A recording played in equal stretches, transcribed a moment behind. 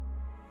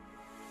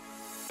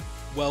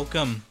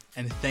Welcome,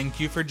 and thank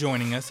you for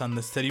joining us on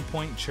the City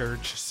Point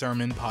Church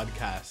Sermon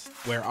Podcast,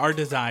 where our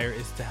desire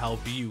is to help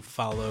you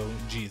follow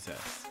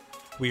Jesus.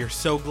 We are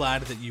so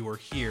glad that you are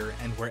here,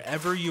 and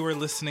wherever you are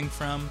listening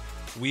from,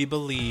 we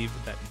believe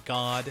that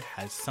God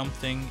has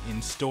something in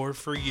store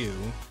for you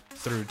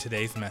through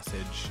today's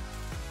message.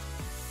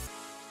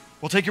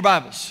 Well, take your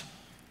Bibles.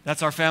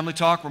 That's our family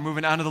talk. We're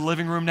moving out of the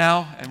living room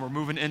now, and we're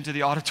moving into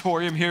the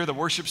auditorium here, the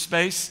worship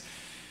space.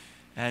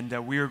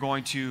 And we are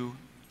going to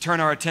turn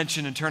our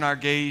attention and turn our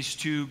gaze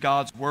to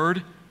God's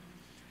Word.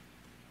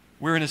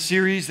 We're in a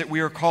series that we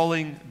are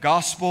calling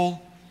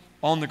Gospel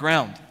on the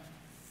Ground,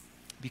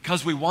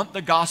 because we want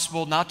the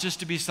gospel not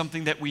just to be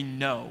something that we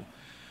know,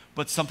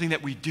 but something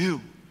that we do,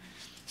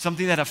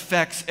 something that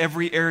affects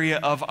every area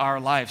of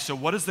our life. So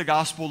what does the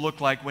gospel look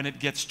like when it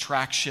gets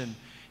traction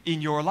in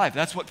your life?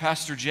 That's what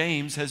Pastor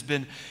James has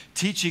been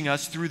teaching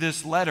us through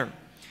this letter.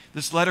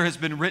 This letter has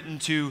been written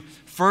to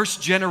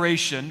first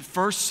generation,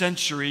 first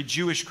century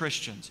Jewish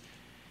Christians.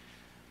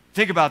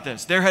 Think about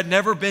this. There had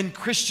never been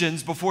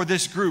Christians before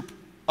this group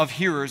of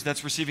hearers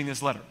that's receiving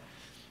this letter,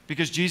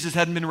 because Jesus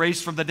hadn't been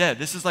raised from the dead.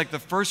 This is like the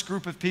first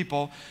group of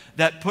people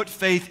that put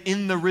faith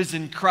in the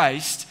risen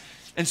Christ.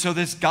 And so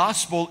this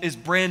gospel is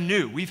brand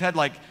new. We've had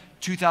like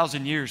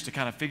 2,000 years to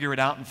kind of figure it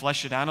out and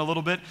flesh it out a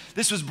little bit.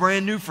 This was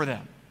brand new for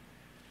them.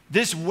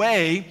 This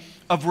way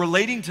of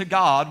relating to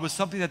God was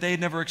something that they had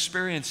never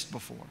experienced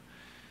before.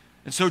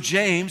 And so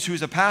James,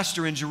 who's a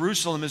pastor in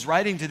Jerusalem, is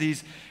writing to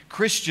these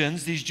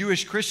Christians, these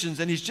Jewish Christians,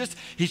 and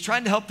he's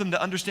trying to help them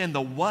to understand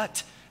the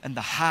what and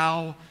the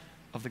how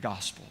of the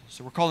gospel.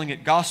 So we're calling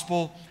it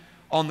Gospel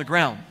on the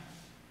Ground.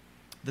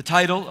 The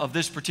title of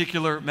this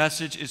particular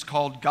message is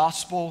called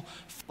Gospel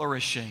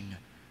Flourishing.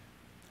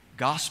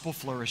 Gospel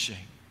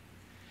Flourishing.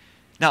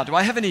 Now, do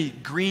I have any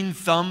green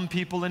thumb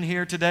people in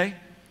here today?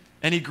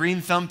 Any green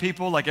thumb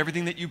people, like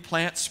everything that you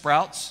plant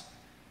sprouts?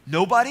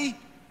 Nobody?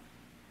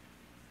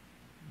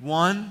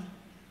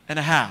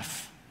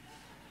 1.5.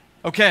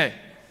 Okay,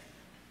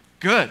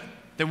 good.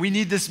 Then we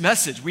need this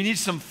message. We need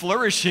some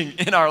flourishing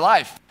in our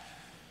life.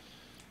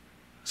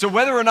 So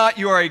whether or not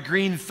you are a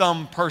green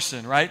thumb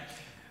person, right?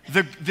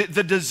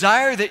 The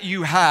desire that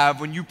you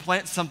have when you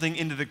plant something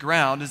into the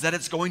ground is that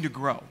it's going to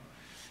grow.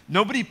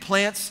 Nobody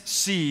plants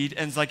seed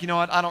and is like, you know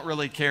what, I don't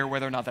really care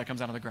whether or not that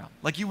comes out of the ground.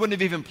 Like, you wouldn't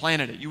have even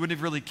planted it. You wouldn't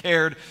have really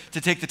cared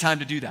to take the time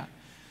to do that.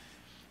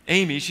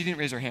 Amy, she didn't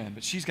raise her hand,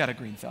 but she's got a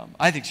green thumb.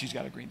 I think she's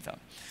got a green thumb.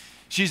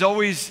 She's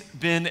always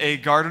been a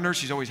gardener.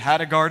 She's always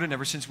had a garden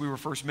ever since we were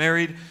first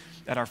married.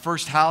 At our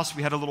first house,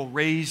 we had a little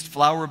raised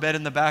flower bed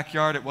in the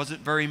backyard. It wasn't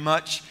very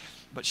much,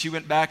 but she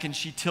went back and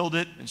she tilled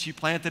it and she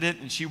planted it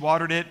and she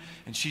watered it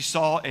and she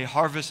saw a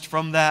harvest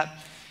from that.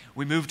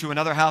 We moved to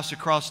another house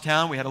across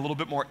town. We had a little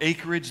bit more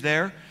acreage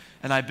there,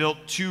 and I built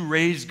 2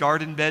 raised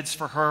garden beds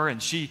for her,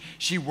 and she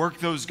worked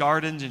those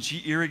gardens and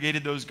she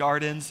irrigated those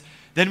gardens.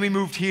 Then we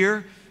moved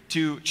here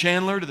to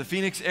Chandler, to the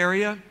Phoenix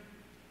area.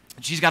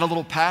 And she's got a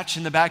little patch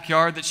in the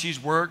backyard that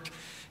she's worked,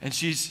 and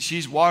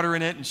she's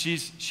watering it, and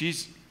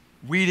she's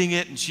weeding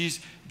it, and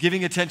she's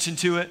giving attention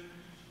to it.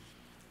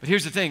 But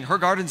here's the thing, her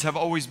gardens have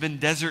always been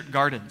desert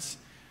gardens.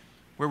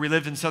 Where we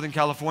lived in Southern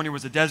California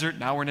was a desert.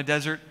 Now we're in a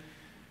desert.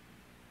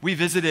 We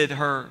visited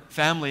her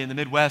family in the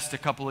Midwest a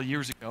couple of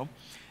years ago,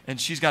 and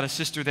she's got a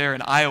sister there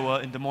in Iowa,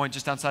 in Des Moines,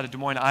 just outside of Des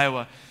Moines,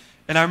 Iowa.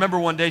 And I remember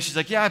one day she's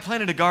like, yeah, I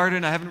planted a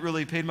garden. I haven't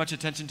really paid much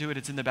attention to it.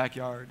 It's in the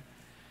backyard.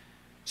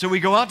 So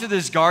we go out to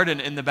this garden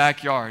in the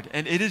backyard,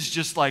 and it is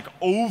just like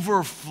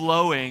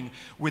overflowing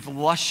with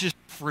luscious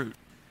fruit.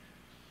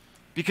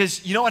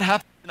 Because you know what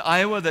happens in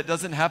Iowa that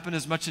doesn't happen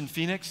as much in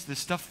Phoenix? This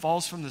stuff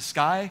falls from the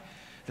sky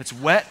that's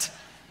wet.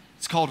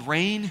 It's called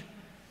rain.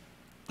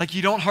 Like,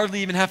 you don't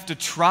hardly even have to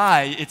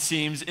try, it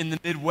seems, in the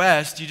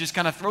Midwest. You just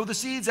kind of throw the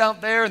seeds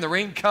out there, and the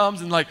rain comes,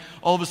 and like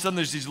all of a sudden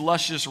there's these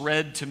luscious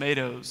red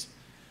tomatoes.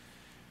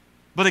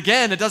 But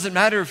again, it doesn't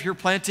matter if you're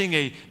planting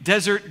a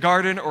desert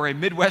garden or a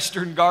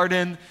Midwestern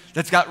garden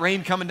that's got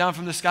rain coming down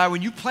from the sky.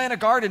 When you plant a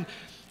garden,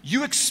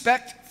 you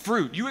expect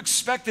fruit. You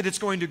expect that it's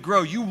going to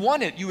grow. You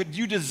want it.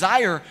 You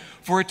desire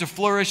for it to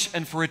flourish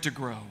and for it to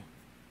grow.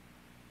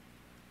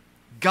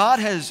 God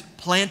has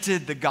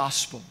planted the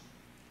gospel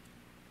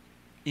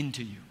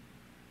into you.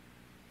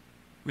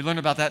 We learned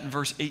about that in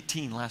verse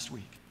 18 last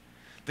week.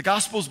 The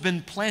gospel's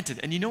been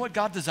planted. And you know what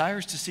God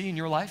desires to see in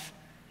your life?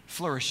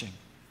 Flourishing.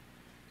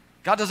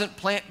 God doesn't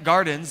plant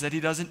gardens that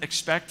he doesn't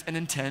expect and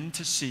intend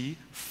to see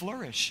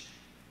flourish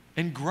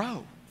and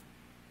grow.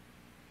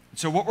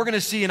 So what we're going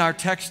to see in our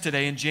text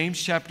today in James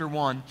chapter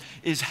 1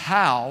 is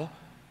how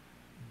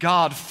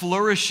God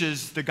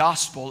flourishes the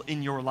gospel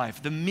in your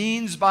life, the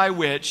means by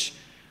which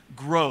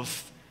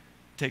growth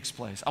takes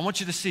place. I want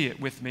you to see it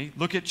with me.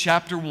 Look at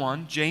chapter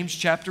 1, James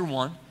chapter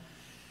 1.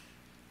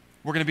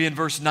 We're going to be in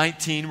verse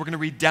 19. We're going to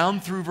read down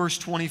through verse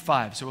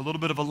 25, so a little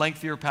bit of a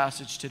lengthier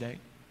passage today.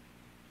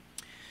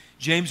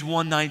 James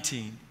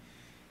 1:19,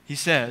 he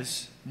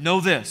says, "Know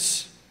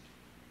this,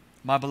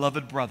 my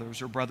beloved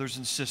brothers," or brothers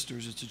and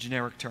sisters, it's a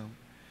generic term.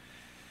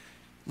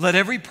 "Let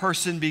every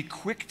person be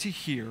quick to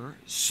hear,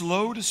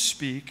 slow to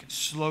speak,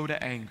 slow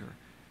to anger.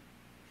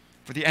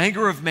 For the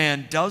anger of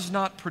man does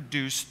not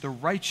produce the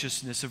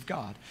righteousness of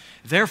God.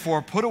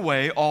 Therefore, put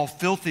away all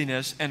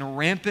filthiness and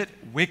rampant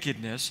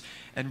wickedness,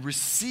 and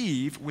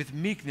receive with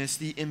meekness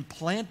the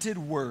implanted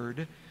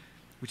word,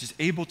 which is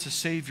able to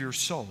save your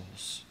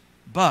souls.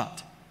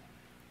 But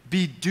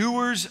be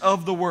doers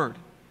of the word,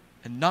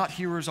 and not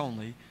hearers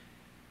only,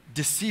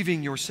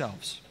 deceiving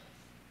yourselves.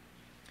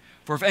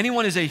 For if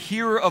anyone is a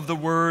hearer of the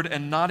word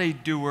and not a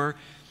doer,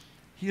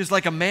 he is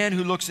like a man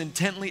who looks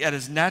intently at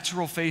his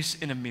natural face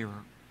in a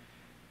mirror.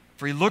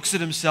 For he looks at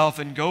himself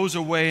and goes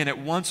away and at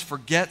once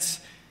forgets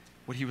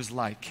what he was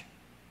like.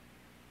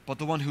 But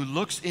the one who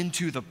looks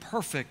into the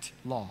perfect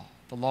law,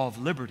 the law of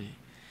liberty,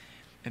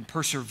 and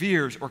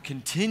perseveres or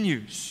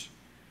continues,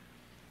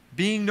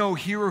 being no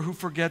hearer who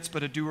forgets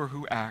but a doer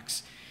who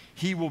acts,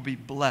 he will be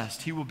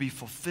blessed. He will be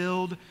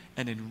fulfilled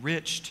and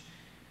enriched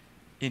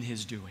in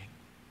his doing.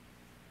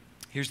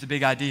 Here's the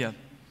big idea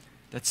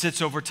that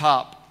sits over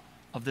top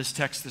of this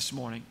text this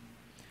morning.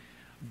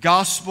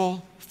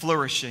 Gospel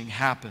flourishing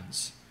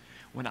happens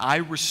when I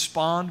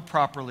respond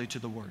properly to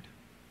the word.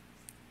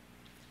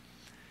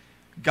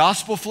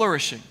 Gospel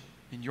flourishing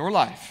in your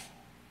life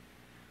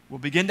will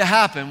begin to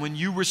happen when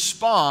you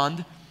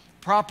respond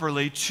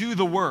properly to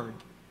the word.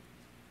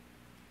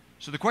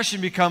 So the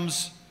question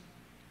becomes,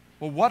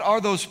 well, what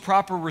are those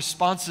proper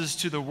responses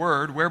to the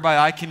word whereby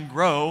I can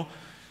grow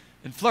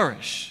and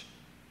flourish?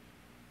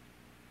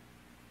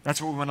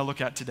 That's what we want to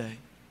look at today.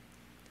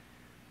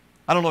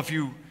 I don't know if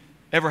you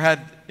ever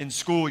had in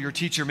school your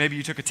teacher, maybe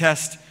you took a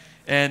test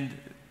and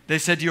they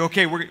said to you,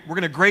 okay, we're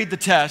going to grade the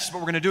test, but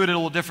we're going to do it a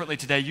little differently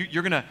today.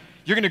 You're going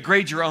to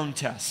grade your own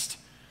test.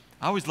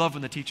 I always loved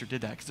when the teacher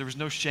did that because there was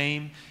no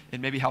shame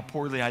in maybe how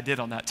poorly I did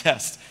on that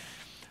test.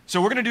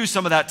 So we're going to do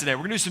some of that today.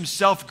 We're going to do some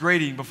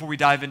self-grading before we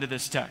dive into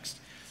this text.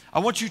 I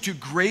want you to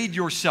grade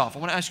yourself. I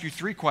want to ask you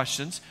 3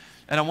 questions,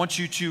 and I want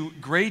you to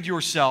grade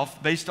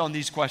yourself based on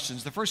these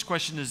questions. The first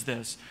question is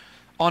this.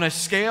 On a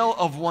scale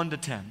of 1 to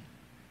 10,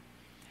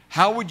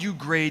 how would you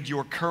grade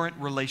your current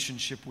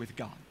relationship with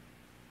God?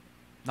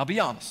 Now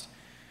be honest.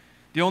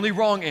 The only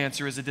wrong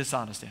answer is a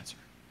dishonest answer.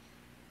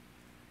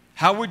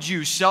 How would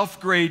you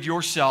self-grade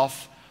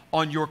yourself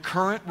on your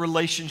current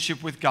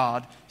relationship with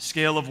God,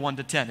 scale of 1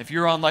 to 10? If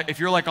you're on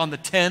the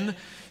 10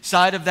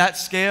 side of that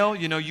scale,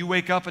 you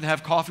wake up and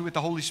have coffee with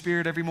the Holy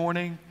Spirit every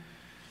morning.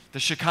 The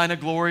Shekinah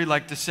glory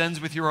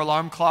descends with your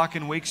alarm clock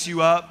and wakes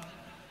you up.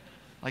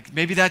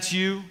 Maybe that's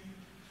you.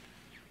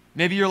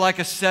 Maybe you're like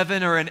a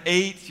 7 or an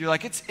 8. You're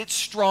like, it's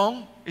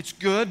strong, it's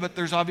good, but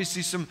there's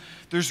obviously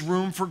there's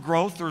room for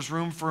growth, there's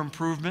room for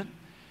improvement.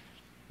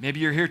 Maybe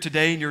you're here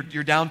today and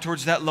you're down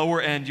towards that lower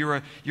end.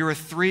 You're a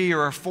 3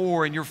 or a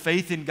 4, and your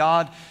faith in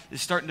God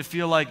is starting to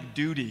feel like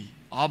duty,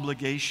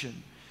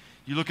 obligation.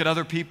 You look at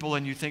other people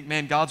and you think,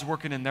 man, God's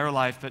working in their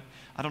life, but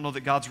I don't know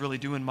that God's really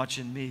doing much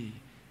in me.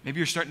 Maybe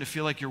you're starting to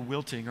feel like you're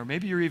wilting, or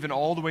maybe you're even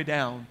all the way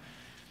down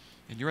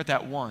and you're at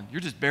that 1.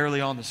 You're just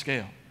barely on the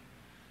scale.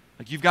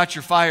 You've got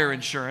your fire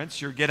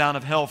insurance, your get out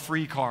of hell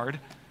free card.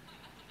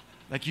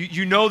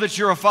 You know that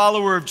you're a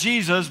follower of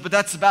Jesus, but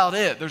that's about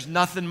it. There's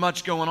nothing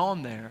much going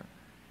on there.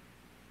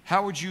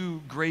 How would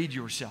you grade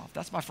yourself?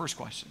 That's my first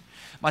question.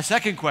 My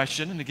second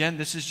question, and again,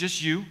 this is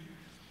just you.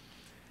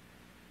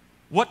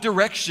 What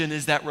direction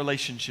is that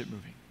relationship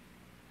moving?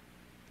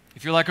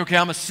 If you're like, okay,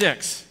 I'm a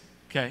 6,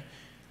 okay,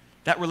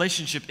 that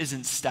relationship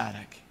isn't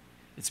static.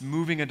 It's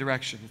moving a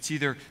direction.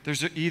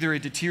 There's either a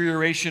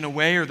deterioration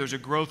away or there's a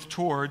growth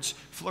towards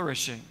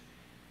flourishing.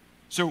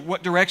 So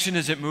what direction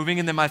is it moving?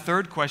 And then my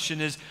third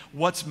question is,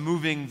 what's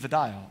moving the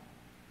dial?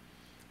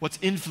 What's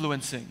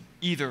influencing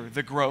either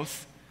the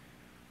growth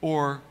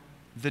or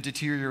the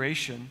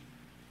deterioration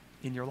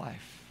in your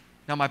life?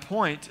 Now, my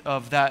point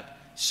of that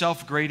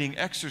self-grading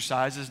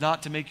exercise is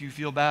not to make you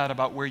feel bad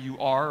about where you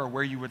are or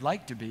where you would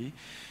like to be,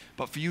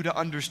 but for you to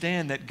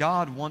understand that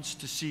God wants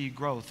to see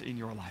growth in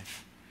your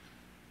life.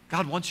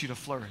 God wants you to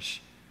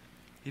flourish.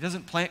 He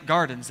doesn't plant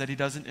gardens that He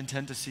doesn't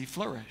intend to see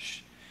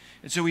flourish.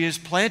 And so He has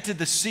planted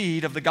the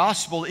seed of the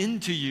gospel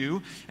into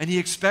you, and He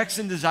expects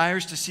and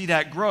desires to see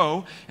that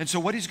grow. And so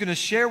what He's going to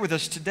share with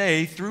us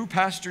today through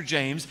Pastor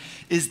James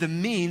is the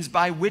means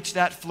by which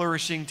that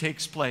flourishing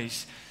takes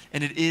place.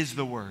 And it is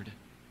the Word.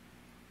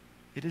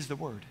 It is the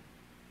Word.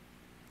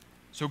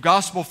 So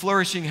gospel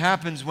flourishing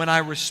happens when I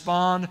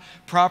respond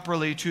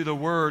properly to the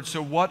Word.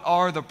 So what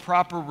are the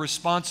proper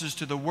responses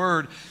to the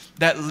Word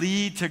that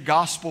lead to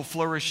gospel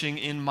flourishing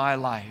in my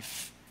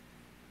life?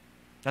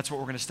 That's what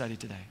we're going to study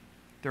today.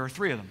 There are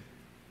 3 of them.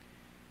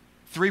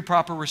 3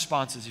 proper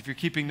responses. If you're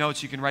keeping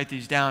notes, you can write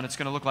these down. It's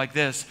going to look like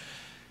this.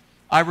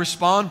 I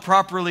respond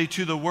properly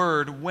to the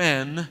Word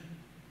when,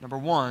 number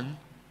 1,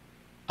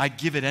 I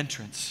give it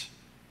entrance.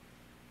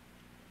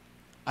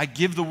 I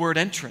give the Word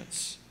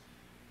entrance.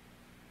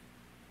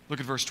 Look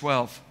at verse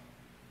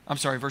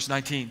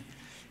 19.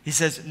 He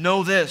says,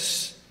 know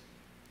this,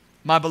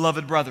 my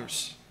beloved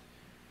brothers.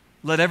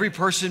 Let every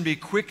person be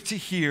quick to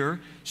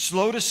hear,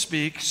 slow to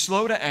speak,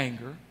 slow to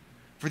anger.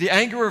 For the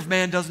anger of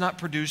man does not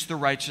produce the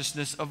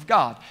righteousness of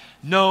God.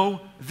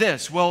 Know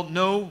this. Well,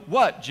 know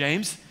what,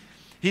 James?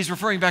 He's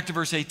referring back to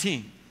verse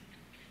 18.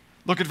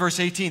 Look at verse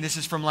 18. This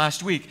is from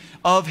last week.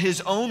 Of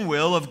his own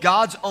will, of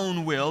God's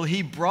own will,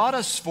 he brought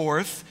us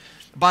forth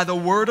by the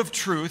word of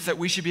truth, that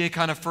we should be a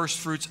kind of first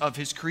fruits of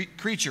his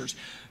creatures.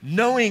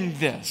 Knowing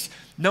this,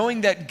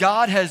 knowing that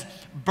God has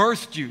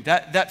birthed you,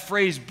 that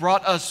phrase,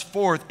 brought us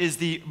forth, is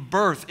the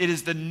birth. It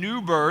is the new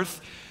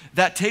birth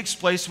that takes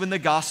place when the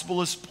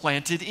gospel is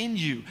planted in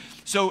you.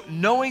 So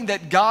knowing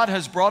that God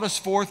has brought us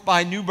forth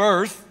by new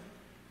birth,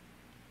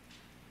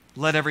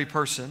 let every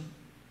person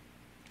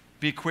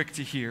be quick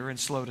to hear and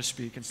slow to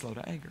speak and slow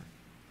to anger.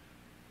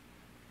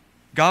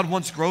 God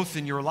wants growth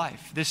in your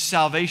life, this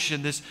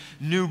salvation, this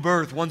new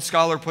birth. One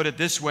scholar put it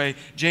this way: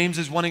 James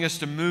is wanting us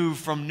to move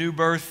from new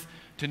birth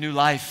to new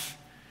life.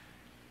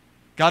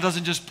 God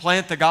doesn't just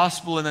plant the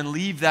gospel and then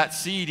leave that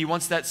seed. He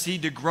wants that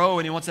seed to grow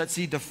and he wants that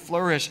seed to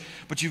flourish.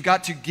 But you've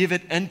got to give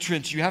it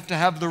entrance. You have to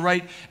have the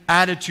right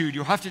attitude.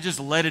 You'll have to just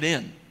let it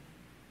in.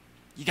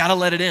 You got to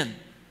let it in.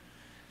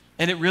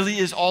 And it really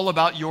is all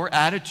about your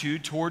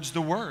attitude towards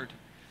the word.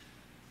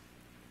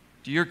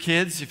 Do your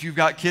kids, if you've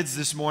got kids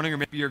this morning, or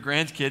maybe your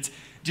grandkids,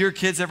 do your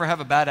kids ever have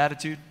a bad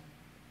attitude?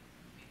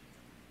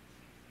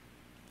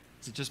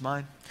 Is it just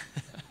mine?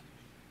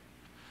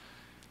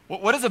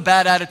 What does a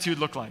bad attitude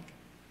look like?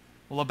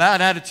 Well, a bad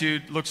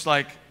attitude looks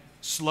like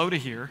slow to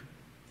hear,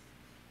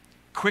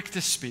 quick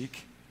to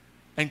speak,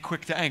 and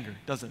quick to anger,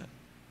 doesn't it?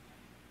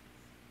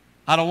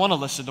 I don't want to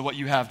listen to what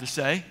you have to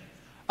say.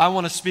 I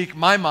want to speak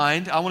my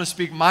mind. I want to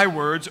speak my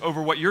words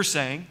over what you're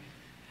saying.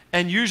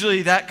 And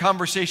usually that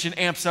conversation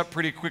amps up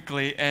pretty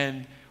quickly,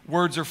 and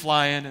words are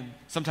flying, and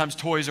sometimes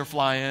toys are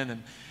flying,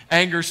 and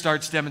anger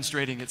starts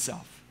demonstrating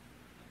itself.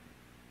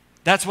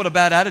 That's what a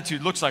bad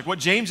attitude looks like. What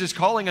James is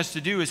calling us to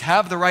do is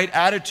have the right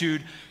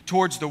attitude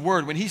towards the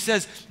word. When he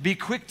says, be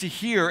quick to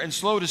hear and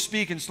slow to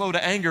speak and slow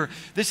to anger,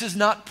 this is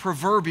not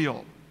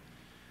proverbial.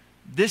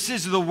 This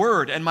is the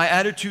word and my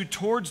attitude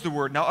towards the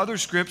word. Now, other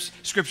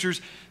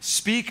scriptures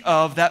speak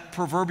of that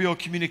proverbial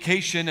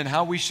communication and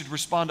how we should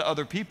respond to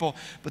other people,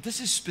 but this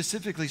is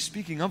specifically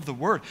speaking of the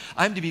word.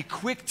 I'm to be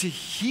quick to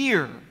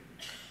hear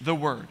the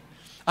word.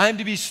 I'm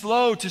to be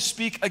slow to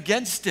speak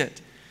against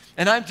it,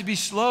 and I'm to be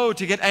slow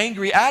to get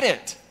angry at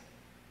it.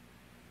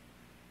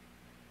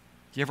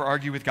 Do you ever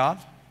argue with God?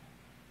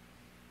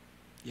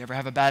 You ever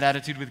have a bad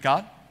attitude with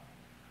God?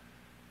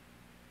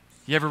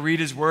 You ever read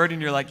his word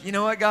and you're like, you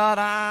know what, God,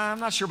 I'm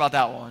not sure about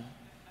that one.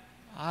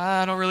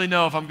 I don't really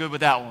know if I'm good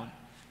with that one.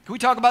 Can we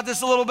talk about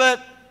this a little bit?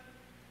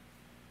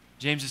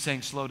 James is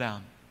saying, slow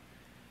down.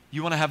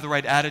 You want to have the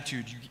right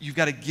attitude. You've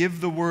got to give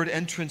the word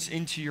entrance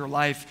into your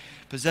life,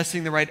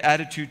 possessing the right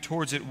attitude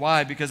towards it.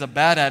 Why? Because a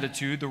bad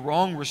attitude, the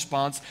wrong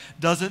response,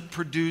 doesn't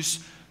produce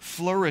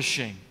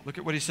flourishing. Look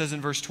at what he says in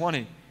verse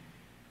 20.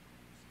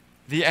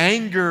 The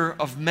anger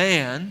of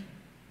man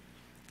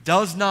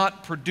does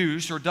not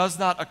produce or does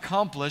not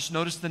accomplish,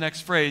 notice the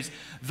next phrase,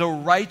 the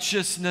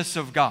righteousness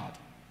of God.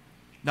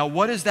 Now,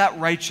 what is that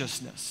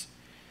righteousness?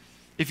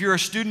 If you're a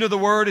student of the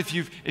Word, if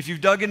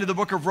you've dug into the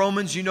book of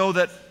Romans, you know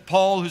that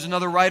Paul, who's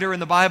another writer in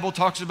the Bible,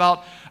 talks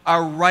about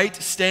our right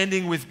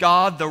standing with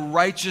God, the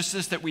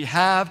righteousness that we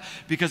have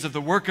because of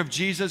the work of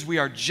Jesus. We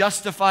are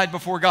justified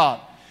before God.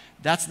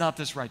 That's not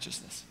this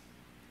righteousness.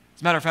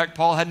 As a matter of fact,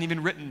 Paul hadn't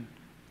even written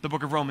the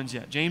book of Romans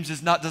yet. James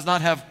does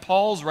not have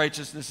Paul's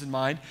righteousness in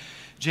mind.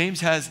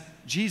 James has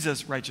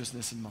Jesus'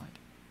 righteousness in mind.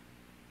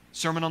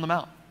 Sermon on the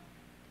Mount.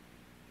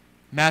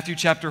 Matthew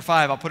chapter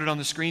 5, I'll put it on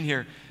the screen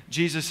here.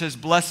 Jesus says,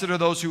 blessed are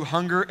those who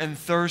hunger and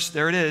thirst,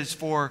 there it is,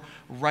 for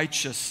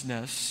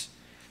righteousness,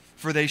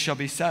 for they shall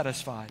be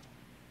satisfied.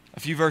 A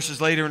few verses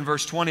later in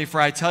verse 20,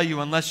 for I tell you,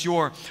 unless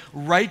your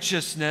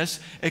righteousness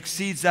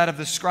exceeds that of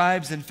the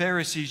scribes and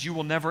Pharisees, you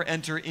will never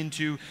enter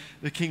into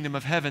the kingdom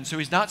of heaven. So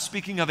he's not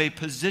speaking of a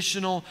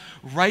positional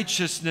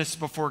righteousness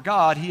before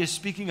God. He is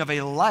speaking of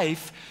a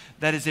life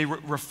that is a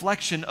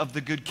reflection of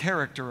the good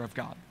character of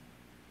God.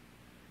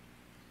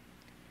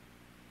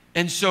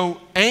 And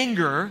so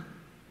anger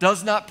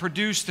does not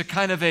produce the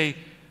kind of a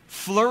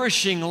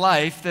flourishing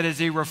life that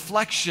is a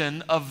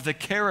reflection of the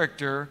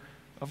character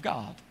of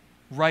God.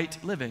 Right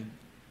living,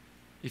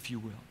 if you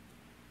will.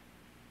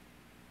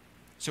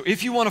 So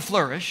if you want to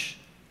flourish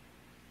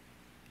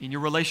in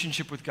your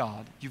relationship with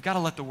God, you've got to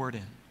let the word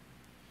in.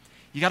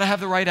 You got to have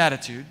the right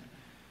attitude.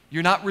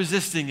 You're not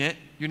resisting it.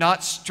 You're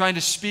not trying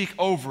to speak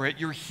over it.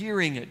 You're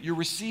hearing it. You're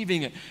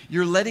receiving it.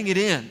 You're letting it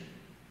in.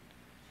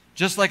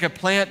 Just like a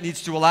plant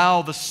needs to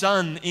allow the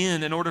sun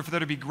in order for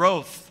there to be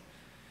growth,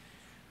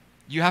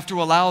 you have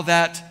to allow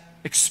that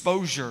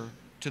exposure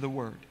to the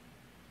word.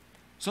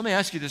 So let me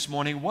ask you this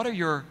morning,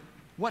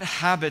 what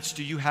habits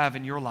do you have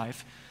in your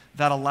life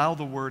that allow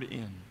the word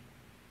in?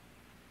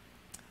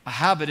 A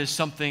habit is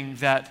something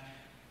that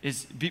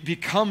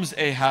becomes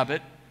a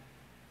habit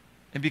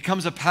and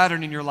becomes a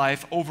pattern in your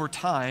life over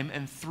time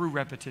and through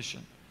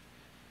repetition.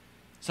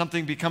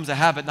 Something becomes a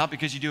habit not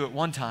because you do it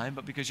one time,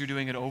 but because you're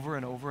doing it over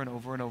and over and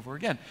over and over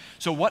again.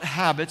 So what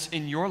habits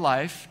in your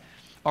life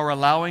are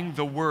allowing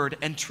the word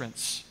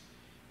entrance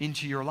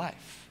into your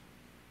life?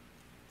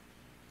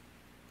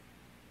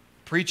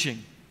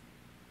 Preaching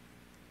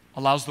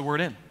allows the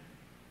word in.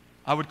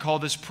 I would call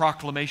this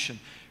proclamation.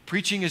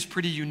 Preaching is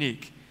pretty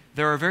unique.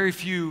 There are very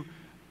few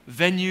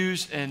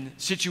venues and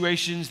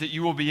situations that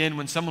you will be in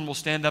when someone will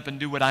stand up and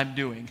do what I'm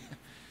doing.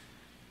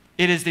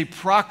 It is the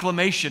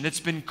proclamation. It's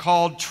been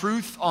called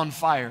truth on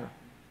fire.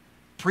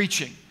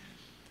 Preaching.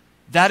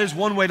 That is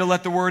one way to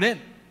let the word in.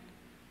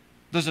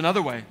 There's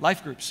another way,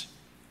 life groups.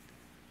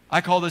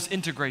 I call this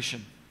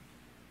integration.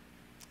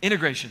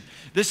 Integration.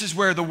 This is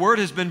where the word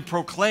has been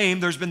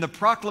proclaimed. There's been the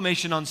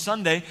proclamation on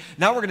Sunday.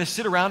 Now we're going to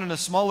sit around in a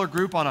smaller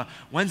group on a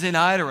Wednesday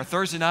night or a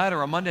Thursday night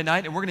or a Monday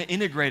night, and we're going to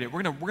integrate it.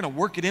 We're going to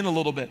work it in a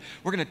little bit.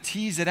 We're going to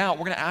tease it out.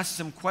 We're going to ask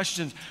some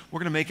questions. We're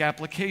going to make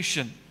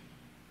application.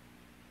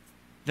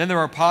 Then there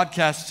are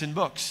podcasts and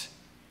books.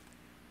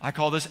 I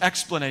call this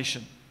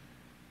explanation.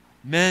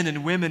 Men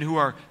and women who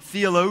are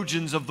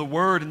theologians of the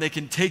word, and they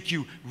can take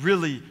you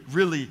really,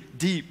 really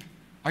deep.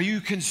 Are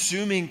you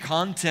consuming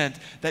content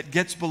that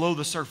gets below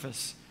the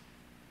surface?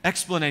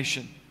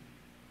 Explanation.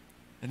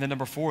 And then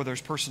number 4,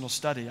 there's personal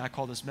study. I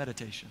call this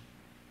meditation.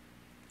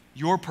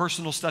 Your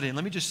personal study. And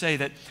let me just say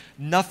that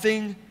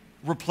nothing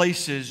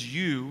replaces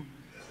you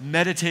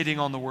meditating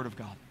on the Word of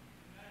God.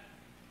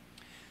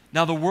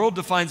 Now, the world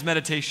defines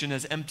meditation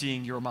as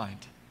emptying your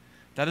mind.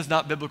 That is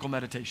not biblical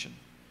meditation.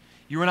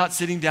 You are not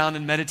sitting down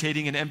and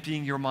meditating and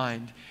emptying your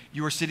mind.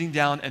 You are sitting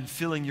down and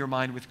filling your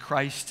mind with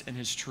Christ and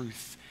His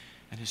truth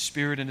and His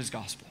Spirit and His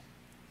gospel.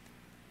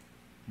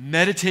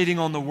 Meditating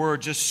on the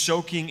Word, just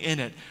soaking in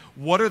it.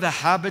 What are the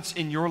habits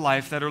in your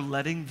life that are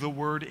letting the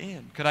Word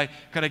in? Could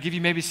I give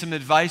you maybe some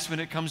advice when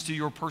it comes to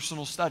your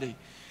personal study,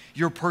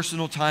 your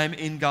personal time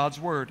in God's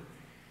Word?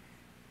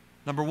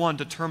 Number 1,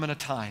 determine a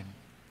time.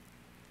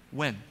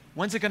 When?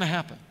 When's it going to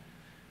happen?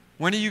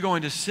 When are you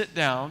going to sit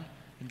down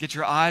and get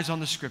your eyes on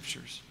the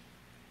Scriptures?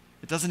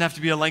 It doesn't have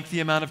to be a lengthy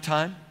amount of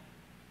time,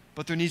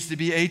 but there needs to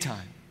be a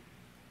time.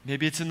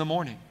 Maybe it's in the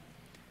morning.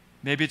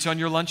 Maybe it's on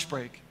your lunch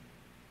break.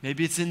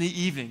 Maybe it's in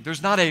the evening.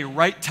 There's not a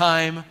right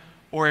time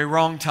or a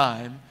wrong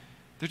time.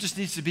 There just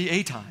needs to be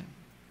a time.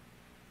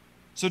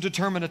 So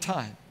determine a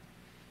time.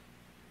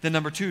 Then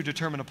number 2,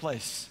 determine a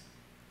place.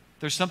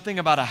 There's something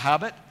about a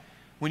habit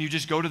when you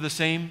just go to the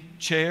same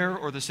chair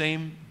or the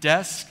same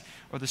desk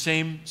or the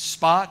same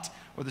spot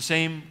or the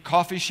same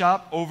coffee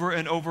shop over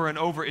and over and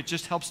over. It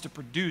just helps to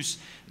produce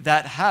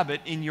that habit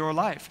in your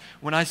life.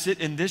 When I sit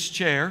in this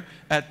chair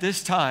at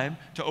this time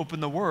to open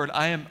the Word,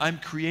 I'm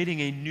creating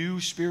a new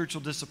spiritual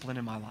discipline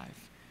in my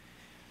life.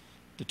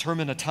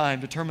 Determine a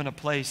time, determine a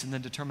place, and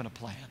then determine a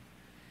plan.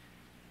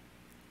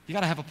 You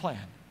got to have a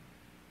plan.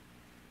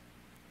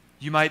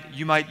 You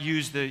might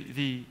use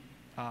the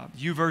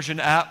YouVersion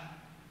app,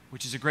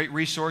 which is a great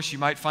resource. You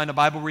might find a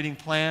Bible reading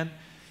plan.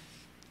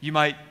 You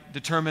might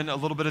determine a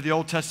little bit of the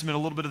Old Testament, a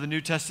little bit of the New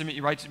Testament.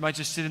 You might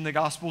just sit in the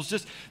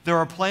Gospels. There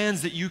are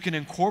plans that you can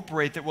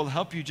incorporate that will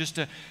help you just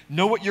to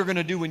know what you're going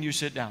to do when you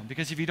sit down.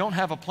 Because if you don't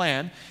have a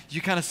plan, you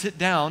kind of sit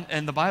down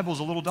and the Bible's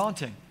a little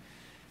daunting.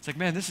 It's like,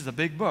 man, this is a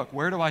big book.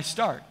 Where do I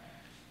start?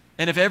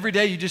 And if every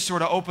day you just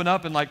sort of open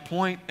up and like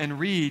point and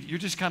read, you're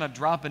just kind of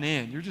dropping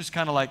in. You're just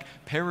kind of like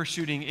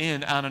parachuting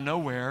in out of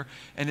nowhere.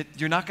 And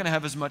you're not going to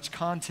have as much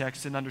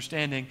context and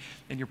understanding,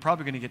 and you're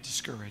probably going to get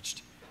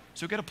discouraged.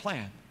 So get a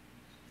plan.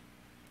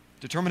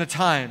 Determine a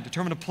time,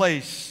 determine a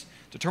place,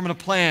 determine a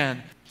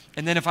plan.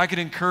 And then if I could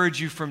encourage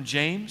you from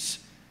James,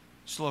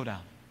 slow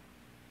down.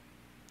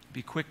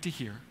 Be quick to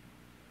hear,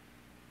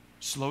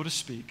 slow to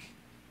speak,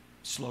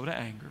 slow to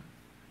anger.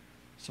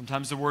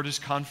 Sometimes the word is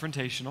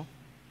confrontational.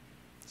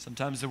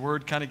 Sometimes the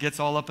word kind of gets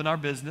all up in our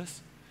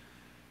business.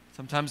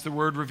 Sometimes the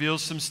word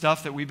reveals some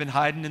stuff that we've been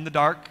hiding in the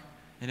dark,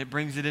 and it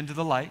brings it into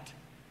the light.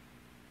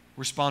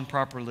 Respond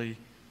properly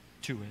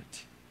to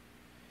it.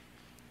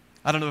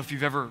 I don't know if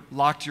you've ever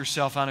locked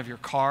yourself out of your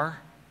car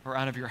or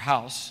out of your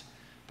house,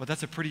 but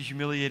that's a pretty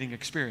humiliating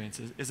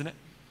experience, isn't it?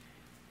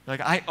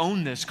 Like, I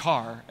own this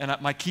car, and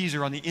my keys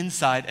are on the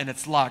inside, and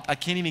it's locked. I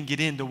can't even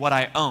get into what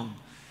I own.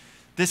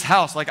 This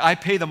house, like, I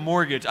pay the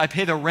mortgage, I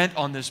pay the rent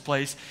on this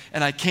place,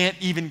 and I can't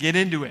even get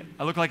into it.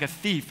 I look like a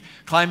thief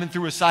climbing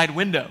through a side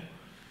window.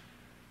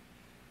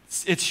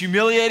 It's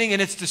humiliating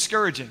and it's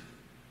discouraging.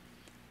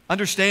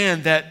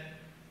 Understand that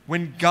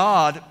when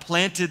God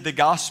planted the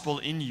gospel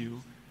in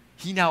you,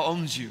 He now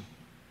owns you.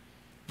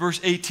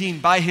 Verse 18,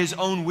 by His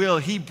own will,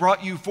 He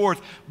brought you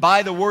forth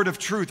by the word of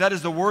truth. That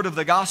is the word of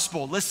the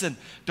gospel. Listen,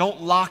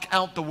 don't lock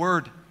out the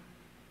word.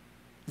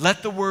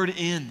 Let the word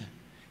in.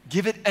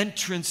 Give it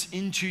entrance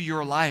into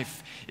your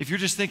life. If you're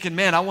just thinking,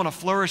 man, I want to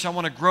flourish, I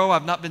want to grow,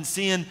 I've not been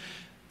seeing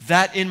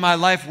that in my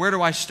life, where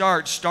do I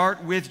start?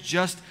 Start with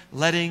just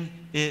letting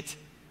it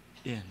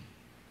in. And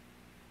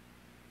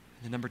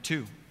then number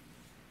 2,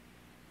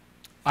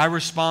 I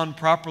respond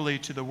properly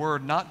to the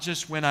word, not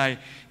just when I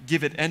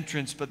give it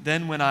entrance, but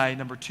then when I,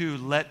 number 2,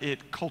 let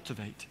it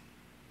cultivate.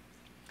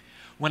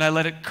 When I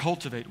let it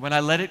cultivate, when I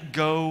let it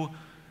go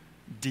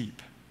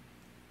deep,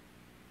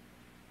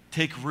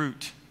 take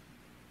root,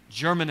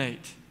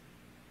 germinate.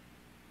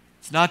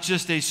 It's not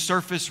just a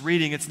surface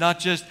reading. It's not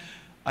just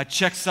I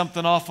check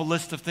something off a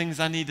list of things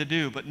I need to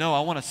do, but no, I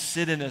want to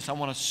sit in this. I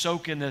want to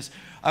soak in this.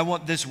 I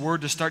want this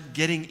word to start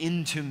getting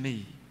into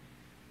me.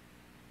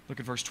 Look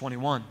at verse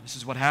 21. This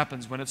is what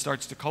happens when it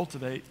starts to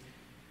cultivate.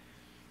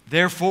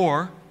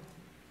 Therefore,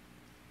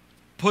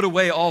 put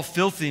away all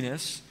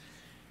filthiness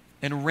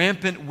and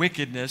rampant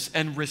wickedness,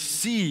 and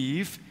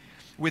receive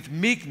with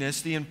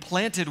meekness the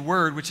implanted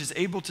word which is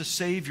able to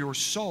save your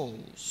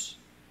souls.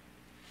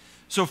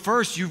 So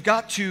first, you've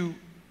got to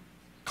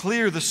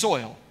clear the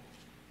soil.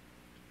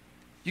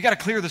 You got to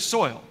clear the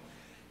soil.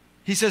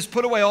 He says,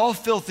 put away all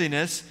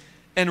filthiness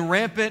and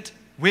rampant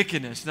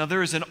wickedness. Now,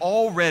 there is an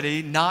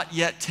already not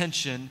yet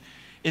tension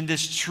in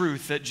this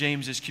truth that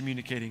James is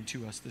communicating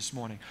to us this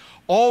morning.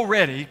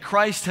 Already,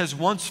 Christ has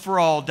once for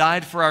all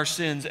died for our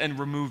sins and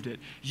removed it.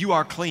 You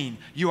are clean,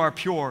 you are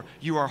pure,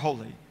 you are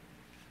holy.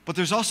 But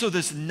there's also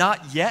this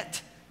not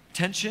yet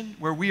tension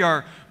where we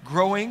are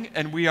growing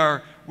and we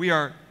are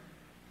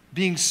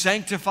being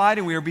sanctified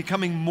and we are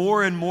becoming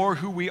more and more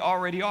who we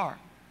already are.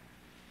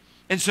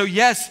 And so,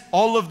 yes,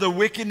 all of the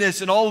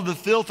wickedness and all of the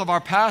filth of our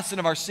past and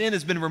of our sin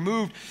has been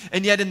removed,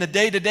 and yet in the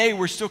day-to-day,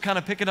 we're still kind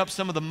of picking up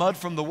some of the mud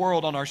from the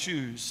world on our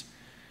shoes.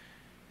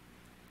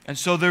 And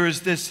so there is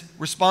this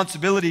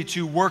responsibility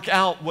to work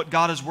out what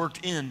God has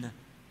worked in.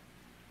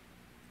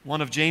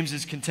 One of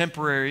James's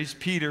contemporaries,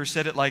 Peter,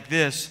 said it like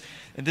this,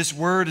 and this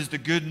word is the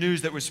good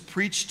news that was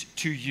preached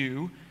to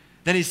you.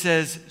 Then he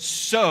says,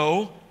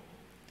 so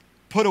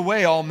put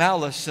away all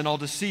malice and all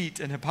deceit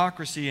and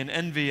hypocrisy and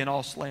envy and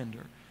all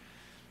slander.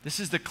 This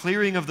is the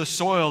clearing of the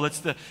soil. It's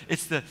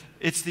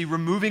the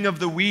removing of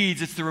the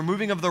weeds. It's the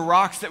removing of the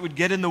rocks that would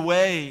get in the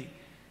way.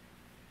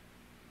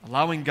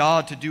 Allowing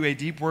God to do a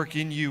deep work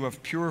in you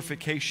of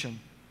purification.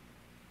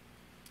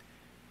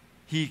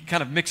 He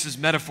kind of mixes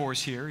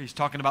metaphors here. He's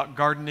talking about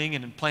gardening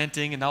and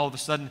planting, and all of a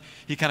sudden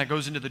he kind of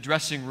goes into the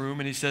dressing room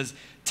and he says,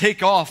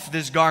 take off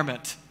this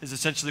garment, is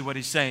essentially what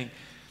he's saying.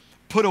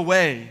 Put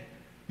away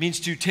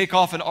means to take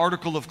off an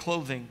article of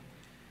clothing.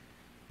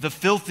 The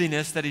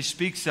filthiness that he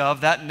speaks of,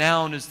 that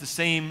noun is the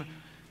same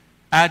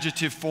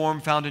adjective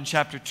form found in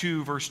chapter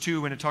 2, verse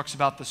 2, when it talks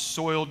about the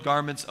soiled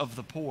garments of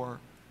the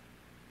poor.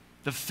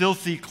 The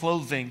filthy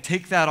clothing,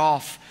 take that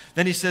off.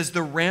 Then he says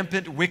the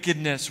rampant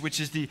wickedness, which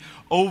is the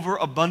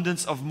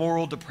overabundance of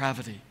moral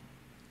depravity.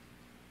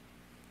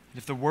 And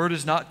if the word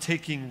is not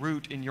taking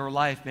root in your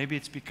life, maybe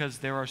it's because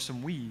there are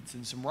some weeds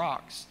and some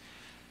rocks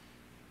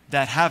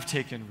that have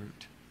taken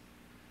root.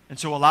 And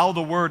so allow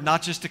the word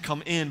not just to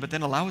come in, but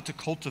then allow it to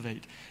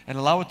cultivate and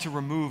allow it to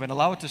remove and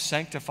allow it to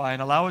sanctify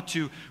and allow it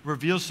to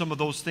reveal some of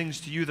those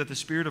things to you that the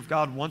Spirit of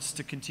God wants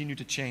to continue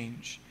to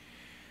change.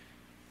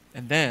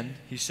 And then,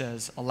 he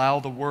says,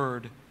 allow the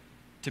word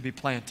to be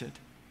planted.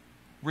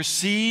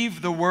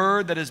 Receive the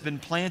word that has been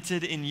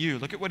planted in you.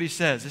 Look at what he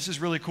says. This is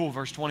really cool,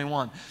 verse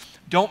 21.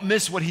 Don't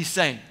miss what he's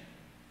saying.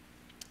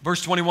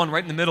 Verse 21,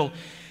 right in the middle,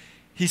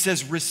 he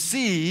says,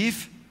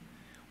 receive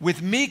with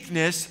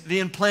meekness the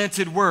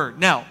implanted word.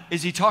 Now,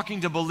 is he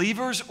talking to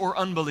believers or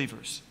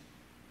unbelievers?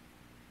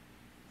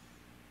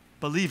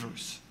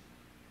 Believers.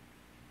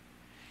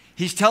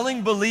 He's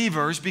telling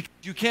believers because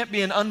you can't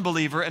be an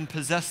unbeliever and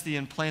possess the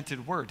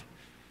implanted word.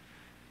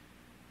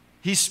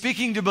 He's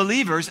speaking to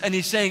believers and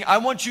he's saying, I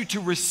want you to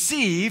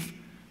receive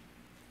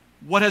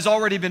what has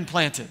already been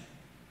planted.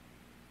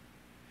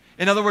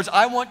 In other words,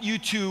 I want you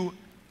to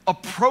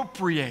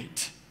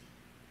appropriate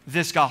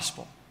this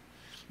gospel.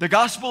 The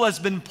gospel has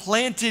been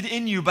planted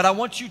in you, but I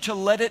want you to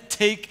let it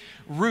take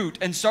root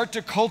and start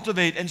to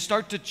cultivate and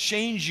start to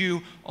change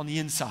you on the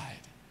inside.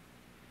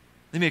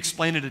 Let me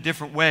explain it a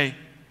different way.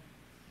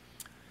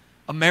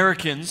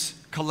 Americans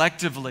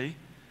collectively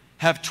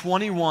have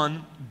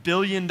 $21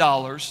 billion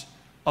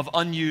of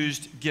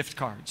unused gift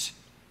cards.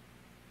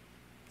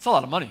 It's a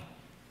lot of money.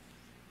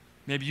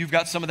 Maybe you've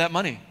got some of that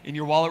money in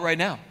your wallet right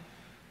now.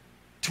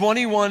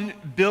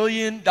 $21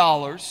 billion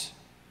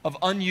of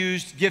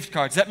unused gift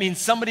cards. That means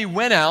somebody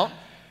went out,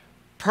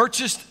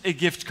 purchased a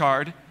gift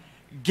card,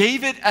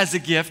 gave it as a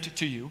gift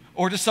to you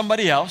or to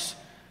somebody else,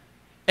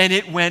 and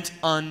it went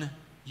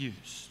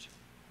unused.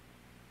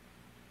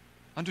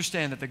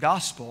 Understand that the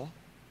gospel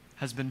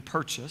has been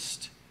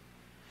purchased.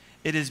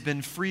 It has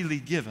been freely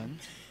given,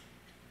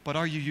 but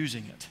are you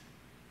using it?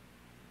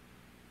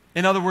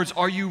 In other words,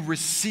 are you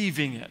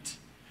receiving it?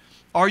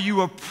 Are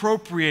you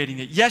appropriating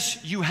it?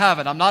 Yes, you have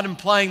it. I'm not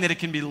implying that it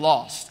can be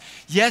lost.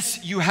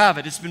 Yes, you have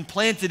it. It's been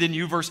planted in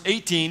you. Verse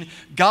 18,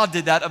 God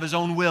did that of his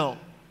own will.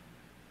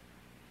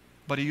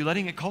 But are you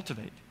letting it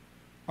cultivate?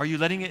 Are you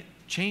letting it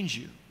change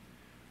you?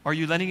 Are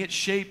you letting it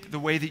shape the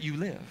way that you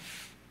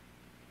live?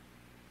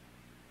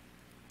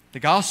 The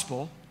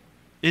gospel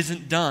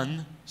isn't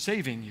done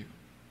saving you.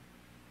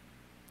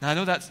 Now, I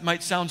know that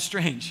might sound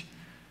strange,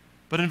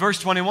 but in verse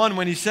 21,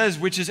 when he says,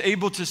 which is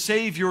able to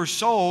save your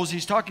souls,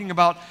 he's talking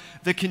about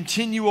the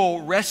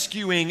continual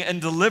rescuing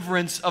and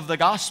deliverance of the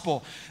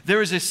gospel.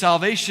 There is a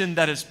salvation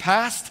that is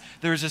past,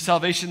 there is a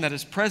salvation that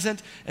is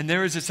present, and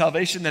there is a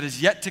salvation that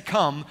is yet to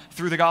come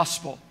through the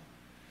gospel.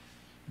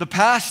 The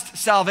past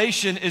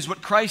salvation is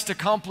what Christ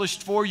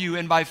accomplished for you,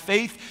 and by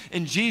faith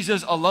in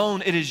Jesus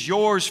alone, it is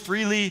yours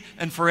freely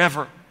and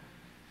forever.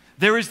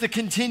 There is the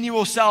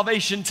continual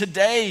salvation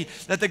today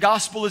that the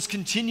gospel is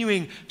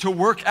continuing to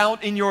work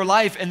out in your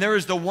life. And there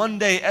is the one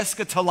day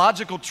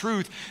eschatological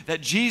truth that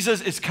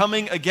Jesus is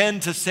coming again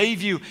to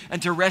save you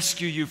and to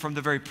rescue you from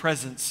the very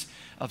presence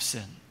of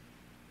sin.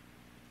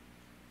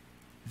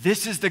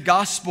 This is the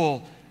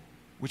gospel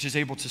which is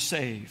able to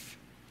save.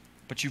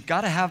 But you've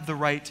got to have the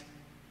right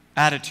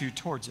attitude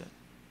towards it.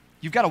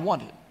 You've got to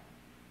want it.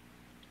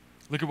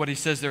 Look at what he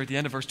says there at the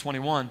end of verse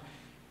 21.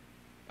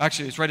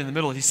 Actually, it's right in the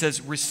middle. He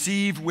says,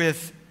 receive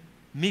with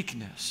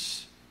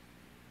meekness.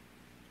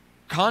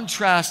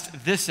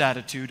 Contrast this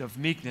attitude of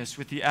meekness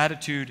with the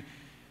attitude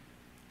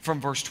from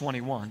verse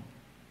 21,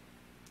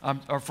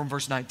 or from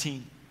verse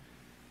 19.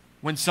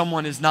 When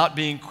someone is not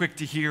being quick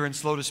to hear and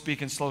slow to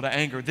speak and slow to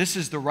anger, this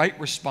is the right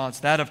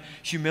response, that of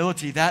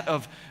humility, that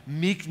of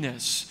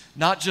meekness.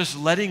 Not just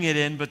letting it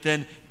in, but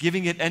then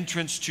giving it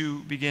entrance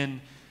to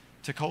begin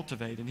to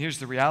cultivate. And here's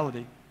the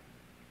reality.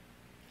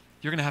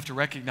 You're going to have to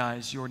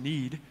recognize your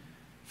need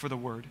for the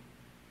word,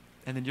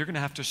 and then you're going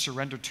to have to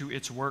surrender to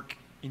its work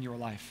in your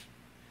life.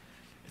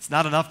 It's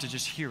not enough to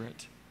just hear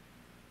it.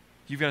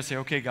 You've got to say,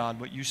 okay, God,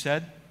 what you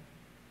said,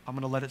 I'm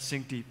going to let it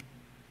sink deep.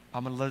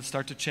 I'm going to let it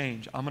start to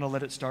change. I'm going to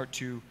let it start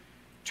to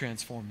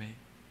transform me.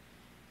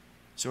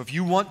 So if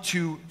you want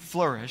to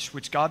flourish,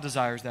 which God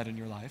desires that in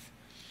your life,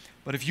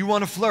 but if you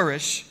want to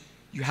flourish,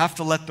 you have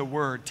to let the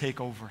word take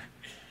over.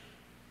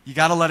 You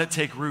got to let it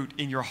take root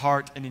in your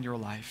heart and in your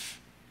life.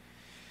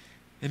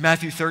 In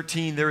Matthew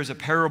 13, there is a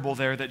parable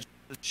there that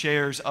Jesus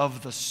shares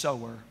of the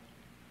sower.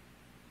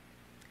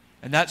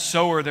 And that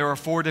sower, there are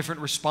 4 different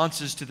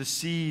responses to the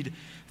seed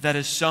that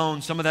is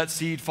sown. Some of that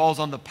seed falls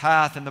on the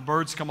path, and the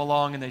birds come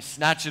along and they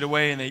snatch it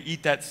away and they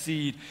eat that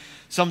seed.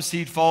 Some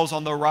seed falls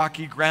on the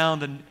rocky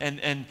ground,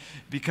 and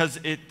because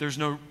there's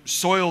no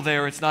soil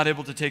there, it's not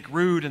able to take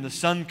root, and the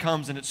sun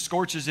comes and it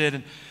scorches it.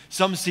 And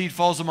some seed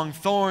falls among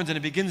thorns, and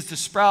it begins to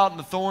sprout, and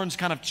the thorns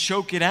kind of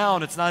choke it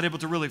out. It's not able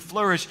to really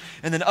flourish.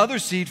 And then other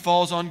seed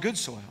falls on good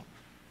soil,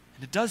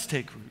 and it does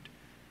take root,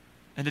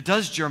 and it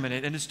does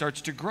germinate, and it starts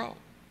to grow.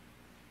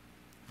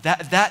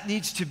 That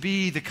needs to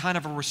be the kind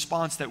of a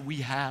response that we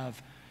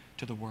have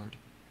to the word,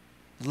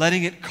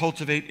 letting it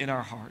cultivate in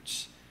our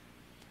hearts.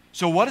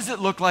 So what does it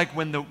look like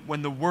when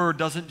the word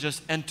doesn't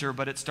just enter,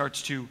 but it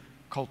starts to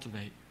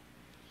cultivate?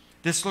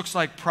 This looks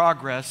like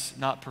progress,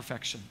 not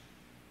perfection.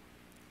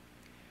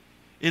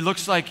 It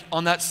looks like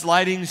on that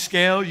sliding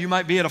scale, you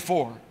might be at a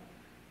 4,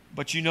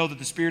 but you know that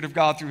the Spirit of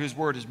God through His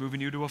Word is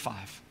moving you to a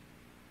 5.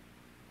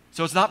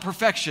 So it's not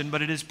perfection,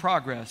 but it is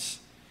progress.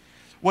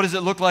 What does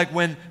it look like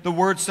when the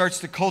Word starts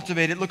to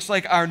cultivate? It looks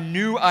like our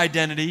new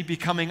identity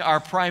becoming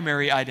our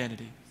primary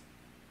identity.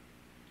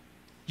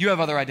 You have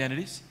other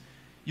identities.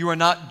 You are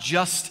not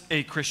just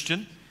a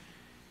Christian.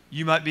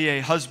 You might be a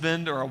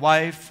husband or a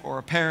wife or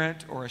a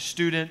parent or a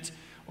student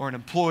or an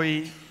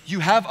employee.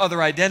 You have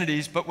other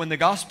identities, but when the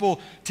gospel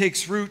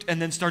takes root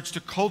and then starts to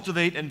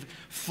cultivate and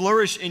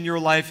flourish in your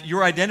life,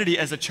 your identity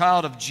as a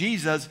child of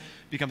Jesus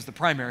becomes the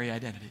primary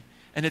identity,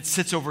 and it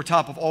sits over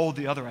top of all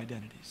the other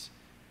identities.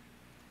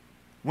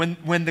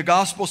 When the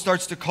gospel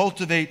starts to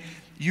cultivate,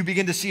 you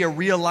begin to see a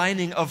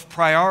realigning of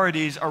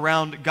priorities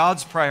around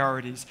God's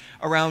priorities,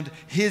 around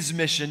His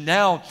mission.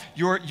 Now,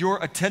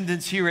 your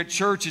attendance here at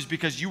church is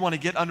because you want to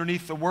get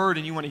underneath the Word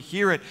and you want to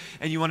hear it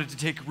and you want it to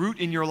take root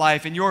in your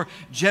life. And your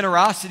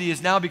generosity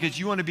is now because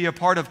you want to be a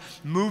part of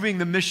moving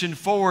the mission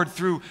forward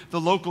through the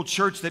local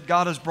church that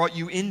God has brought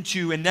you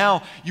into. And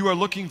now you are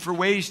looking for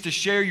ways to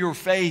share your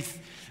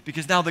faith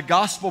because now the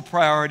gospel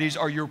priorities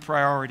are your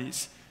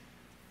priorities.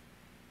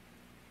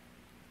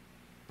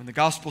 When the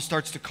gospel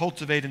starts to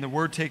cultivate and the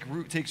word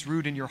takes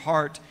root in your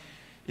heart,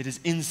 it is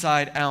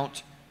inside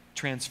out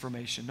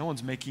transformation. No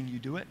one's making you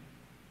do it.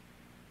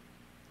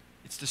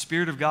 It's the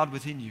Spirit of God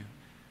within you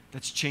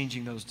that's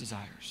changing those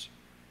desires.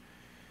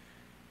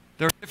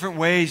 There are different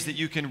ways that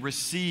you can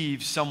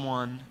receive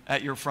someone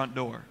at your front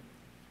door.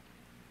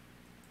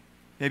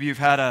 Maybe you've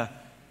had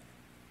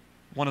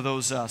one of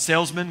those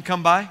salesmen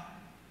come by.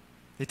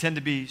 They tend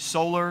to be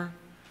solar,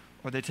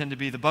 or they tend to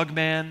be the bug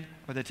man,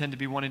 or they tend to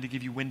be wanting to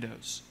give you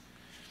windows.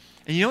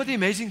 And you know what the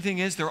amazing thing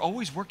is? They're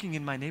always working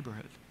in my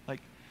neighborhood.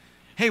 Like,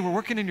 hey, we're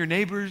working in your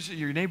neighbor's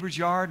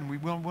yard, and we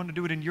want to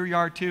do it in your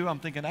yard too. I'm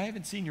thinking, I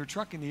haven't seen your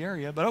truck in the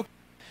area, but okay.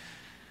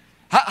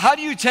 How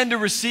do you tend to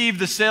receive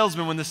the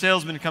salesman when the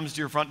salesman comes to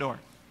your front door?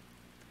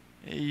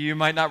 You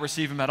might not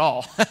receive him at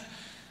all.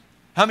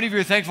 How many of you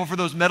are thankful for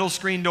those metal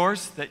screen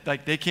doors that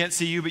like they can't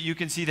see you, but you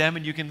can see them,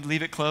 and you can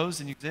leave it closed,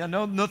 and you say,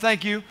 no,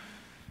 thank you.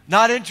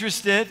 Not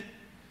interested.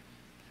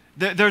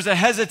 There's a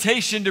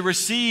hesitation to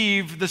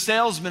receive the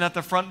salesman at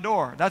the front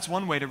door. That's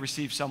one way to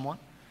receive someone.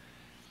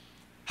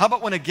 How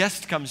about when a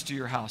guest comes to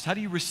your house? How do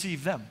you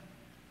receive them?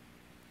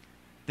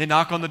 They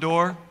knock on the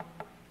door.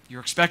 You're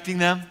expecting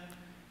them.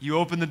 You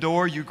open the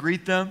door. You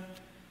greet them.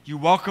 You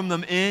welcome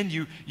them in.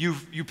 You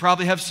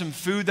probably have some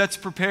food that's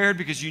prepared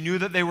because you knew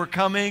that they were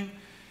coming.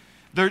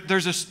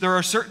 There's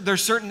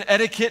certain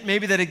etiquette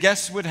maybe that a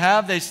guest would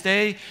have. They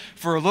stay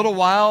for a little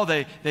while.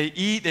 They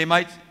eat. They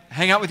might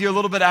hang out with you a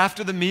little bit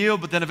after the meal,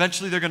 but then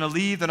eventually they're going to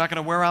leave. They're not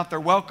going to wear out their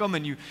welcome,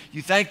 and you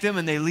thank them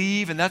and they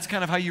leave, and that's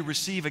kind of how you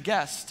receive a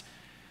guest.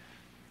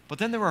 But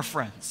then there are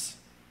friends.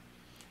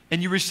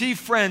 And you receive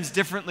friends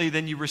differently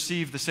than you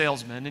receive the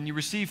salesman, and you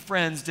receive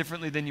friends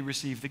differently than you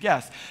receive the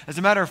guest. As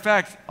a matter of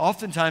fact,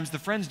 oftentimes the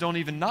friends don't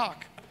even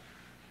knock.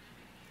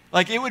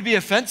 Like, it would be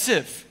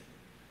offensive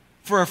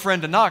for a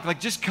friend to knock. Like,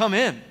 just come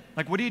in.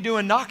 Like, what are you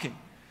doing knocking?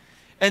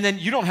 And then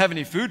you don't have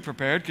any food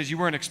prepared because you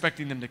weren't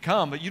expecting them to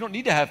come, but you don't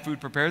need to have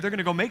food prepared. They're going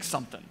to go make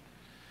something.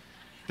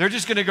 They're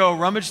just going to go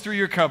rummage through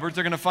your cupboards.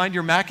 They're going to find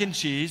your mac and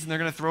cheese, and they're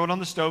going to throw it on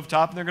the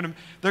stovetop, and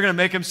they're going to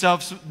make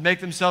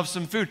themselves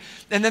some food.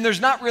 And then there's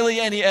not really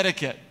any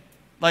etiquette.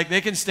 Like,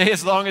 they can stay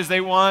as long as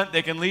they want.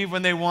 They can leave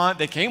when they want.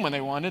 They came when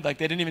they wanted. Like,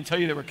 they didn't even tell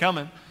you they were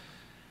coming.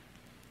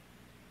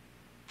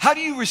 How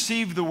do you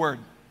receive the word?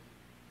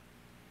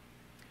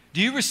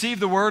 Do you receive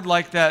the word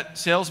like that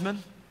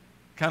salesman?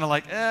 Kind of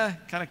like,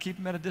 kind of keep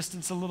them at a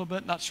distance a little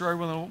bit. Not sure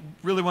I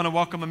really want to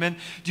welcome them in.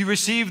 Do you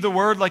receive the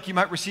word like you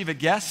might receive a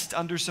guest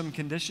under some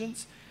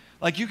conditions?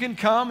 Like, you can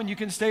come and you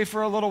can stay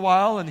for a little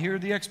while and hear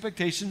the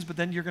expectations, but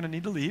then you're going to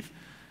need to leave.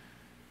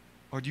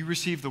 Or do you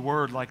receive the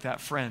word like that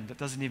friend that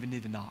doesn't even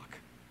need to knock?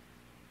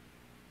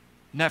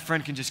 And that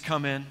friend can just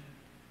come in,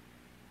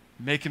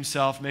 make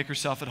herself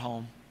at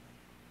home,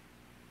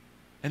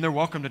 and they're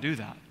welcome to do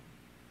that.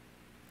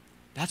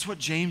 That's what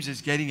James is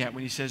getting at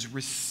when he says,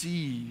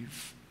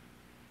 receive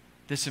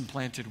this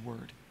implanted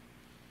word.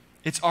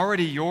 It's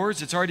already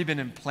yours. It's already been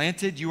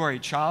implanted. You are a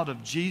child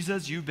of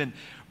Jesus. You've been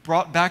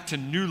brought back to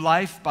new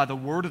life by the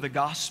word of the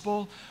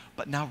gospel,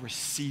 but now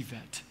receive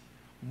it,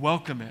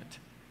 welcome it,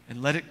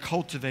 and let it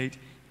cultivate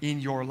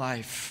in your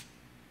life.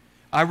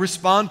 I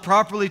respond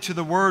properly to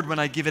the word when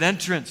I give it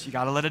entrance. You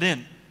got to let it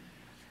in.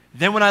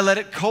 Then when I let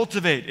it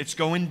cultivate, it's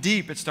going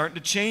deep. It's starting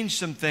to change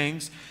some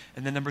things.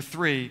 And then number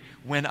 3,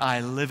 when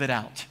I live it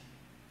out.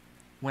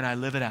 When I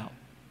live it out.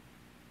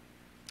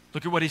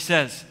 Look at what he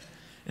says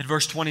in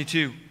verse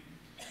 22.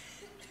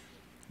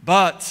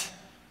 But,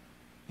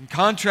 in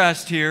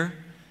contrast here,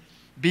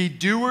 be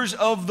doers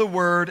of the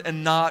word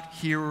and not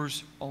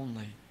hearers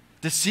only,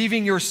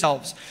 deceiving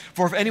yourselves.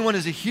 For if anyone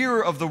is a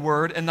hearer of the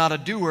word and not a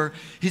doer,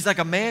 he's like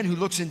a man who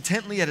looks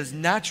intently at his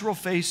natural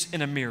face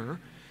in a mirror.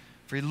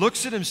 For he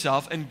looks at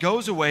himself and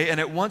goes away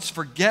and at once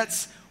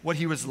forgets what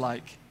he was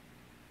like.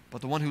 But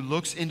the one who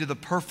looks into the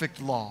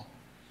perfect law,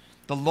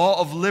 the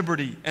law of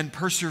liberty, and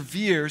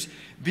perseveres,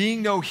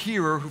 being no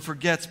hearer who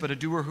forgets, but a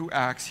doer who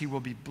acts, he will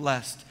be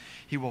blessed.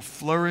 He will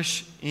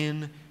flourish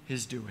in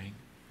his doing.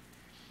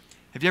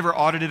 Have you ever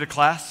audited a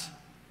class?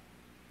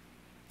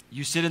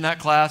 You sit in that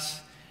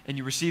class and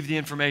you receive the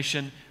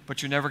information,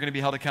 but you're never going to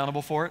be held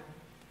accountable for it.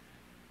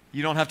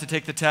 You don't have to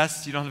take the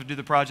tests. You don't have to do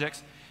the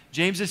projects.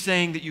 James is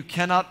saying that you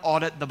cannot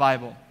audit the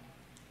Bible.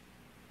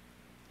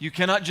 You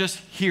cannot just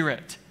hear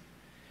it.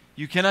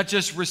 You cannot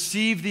just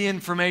receive the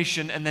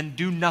information and then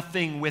do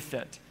nothing with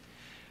it.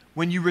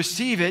 When you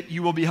receive it,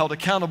 you will be held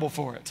accountable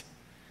for it.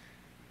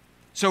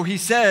 So he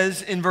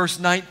says in verse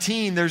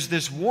 19, there's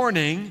this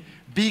warning,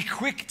 be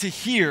quick to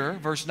hear,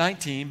 verse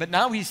 19, but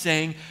now he's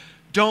saying,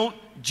 don't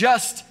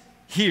just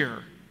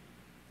hear,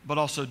 but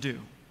also do.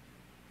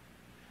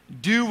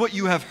 Do what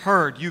you have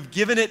heard. You've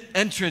given it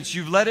entrance.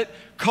 You've let it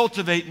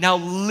cultivate. Now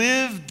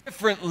live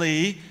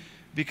differently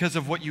because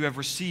of what you have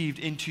received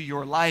into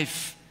your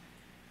life.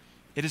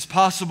 It is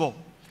possible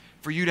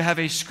for you to have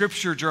a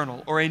scripture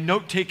journal or a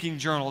note-taking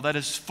journal that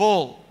is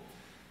full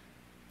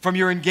from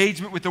your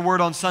engagement with the Word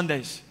on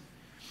Sundays.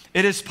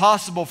 It is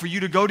possible for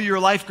you to go to your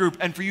life group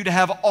and for you to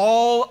have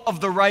all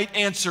of the right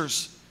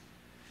answers.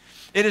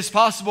 It is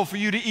possible for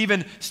you to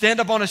even stand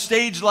up on a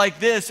stage like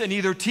this and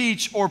either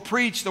teach or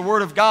preach the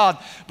Word of God.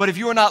 But if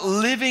you are not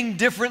living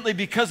differently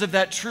because of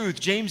that truth,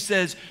 James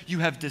says you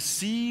have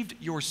deceived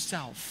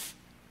yourself.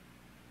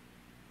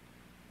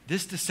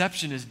 This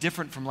deception is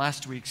different from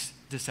last week's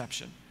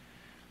deception.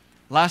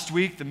 Last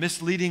week, the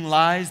misleading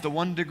lies, the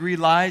 1-degree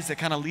lies that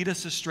kind of lead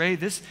us astray,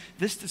 this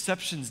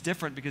deception is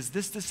different because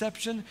this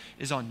deception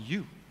is on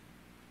you.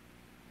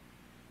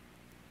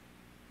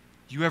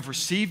 You have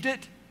received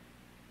it,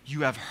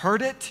 you have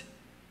heard it,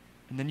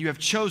 and then you have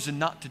chosen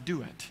not to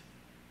do it.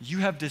 You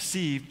have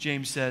deceived,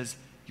 James says,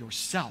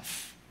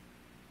 yourself.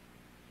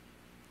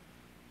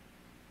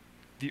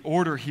 The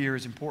order here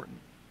is important.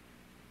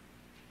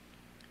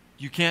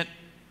 You can't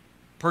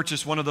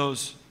purchase one of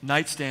those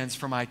nightstands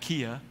from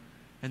IKEA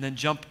and then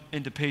jump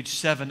into page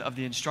 7 of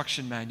the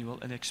instruction manual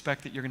and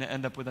expect that you're going to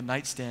end up with a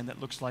nightstand that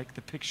looks like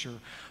the picture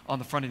on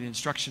the front of the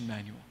instruction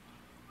manual.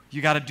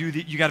 You got to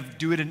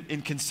do it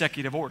in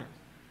consecutive order.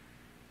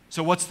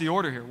 So what's the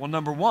order here? Well,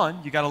 number 1,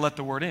 you got to let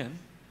the word in.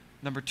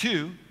 Number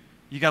 2,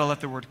 you got to let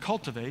the word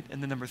cultivate.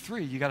 And then number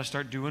 3, you got to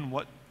start doing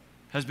what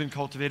has been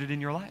cultivated in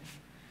your life.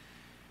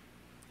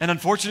 And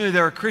unfortunately,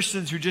 there are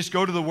Christians who just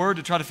go to the word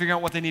to try to figure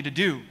out what they need to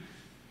do.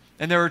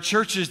 And there are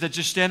churches that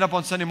just stand up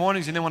on Sunday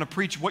mornings and they want to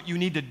preach what you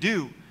need to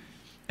do.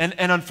 And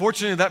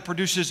unfortunately, that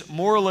produces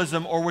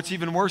moralism, or what's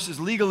even worse is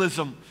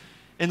legalism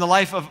in the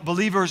life of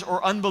believers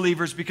or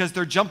unbelievers, because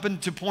they're jumping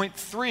to point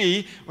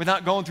 3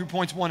 without going through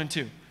points 1 and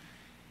 2.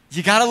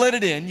 You got to let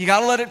it in. You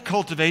got to let it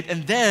cultivate.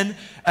 And then,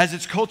 as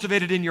it's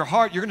cultivated in your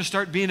heart, you're going to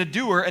start being a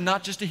doer and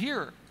not just a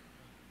hearer.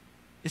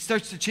 It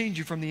starts to change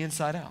you from the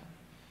inside out.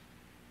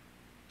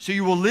 So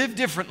you will live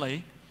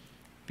differently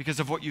because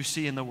of what you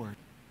see in the Word.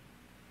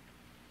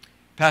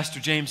 Pastor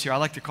James here, I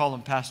like to call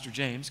him Pastor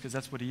James because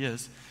that's what he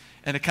is.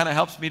 And it kind of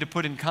helps me to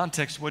put in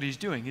context what he's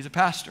doing. He's a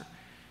pastor.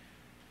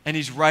 And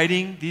he's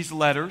writing these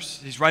letters.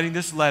 He's writing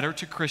this letter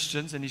to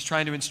Christians, and he's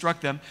trying to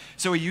instruct them.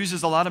 So he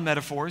uses a lot of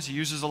metaphors. He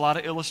uses a lot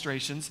of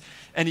illustrations.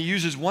 And he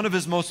uses one of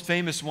his most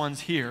famous ones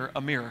here,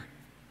 a mirror.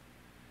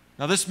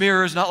 Now, this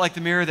mirror is not like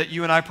the mirror that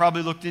you and I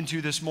probably looked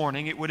into this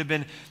morning. It would have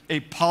been a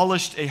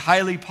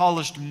highly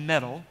polished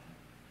metal.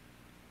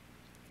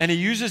 And he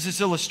uses this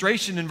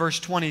illustration in verse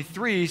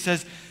 23. He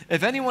says,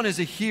 if anyone is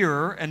a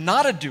hearer and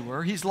not a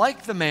doer, he's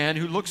like the man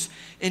who looks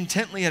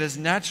intently at his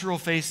natural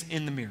face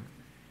in the mirror.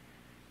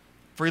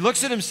 For he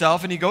looks at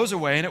himself and he goes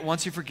away, and at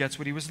once he forgets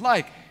what he was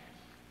like.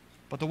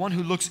 But the one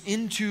who looks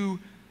into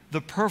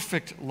the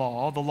perfect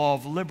law, the law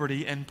of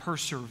liberty, and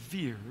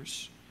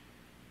perseveres,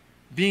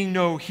 being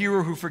no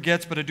hearer who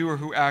forgets, but a doer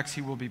who acts,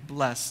 he will be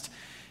blessed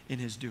in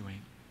his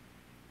doing.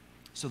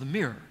 So the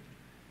mirror,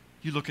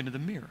 you look into the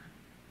mirror.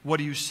 What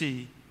do you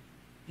see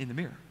in the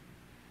mirror?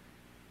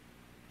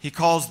 He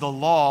calls the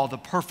law the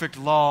perfect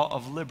law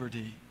of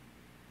liberty.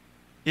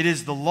 It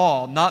is the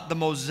law, not the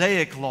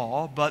Mosaic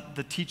law, but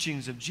the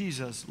teachings of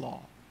Jesus'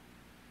 law.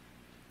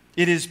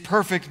 It is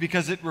perfect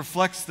because it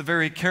reflects the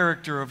very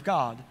character of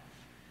God.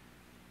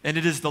 And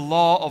it is the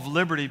law of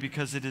liberty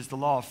because it is the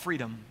law of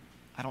freedom.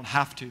 I don't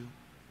have to.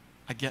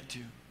 I get to.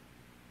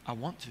 I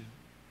want to.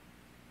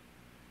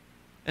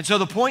 And so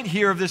the point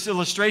here of this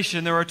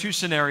illustration, there are two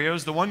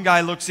scenarios. The one guy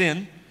looks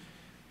in,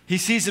 he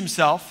sees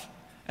himself,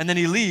 and then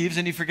he leaves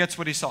and he forgets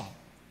what he saw.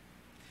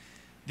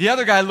 The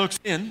other guy looks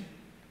in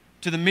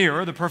to the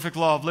mirror, the perfect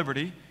law of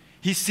liberty.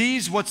 He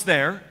sees what's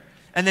there,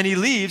 and then he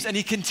leaves and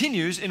he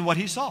continues in what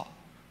he saw.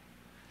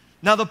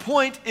 Now the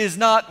point is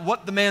not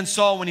what the man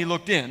saw when he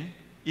looked in,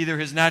 either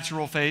his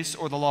natural face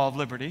or the law of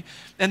liberty.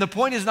 And the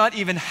point is not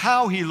even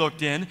how he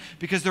looked in,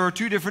 because there are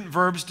two different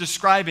verbs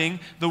describing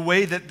the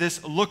way that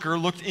this looker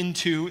looked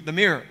into the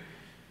mirror.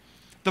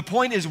 The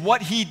point is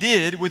what he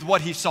did with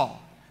what he saw.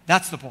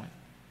 That's the point.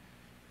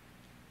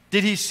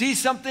 Did he see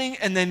something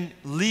and then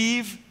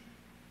leave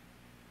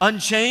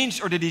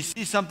unchanged, or did he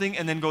see something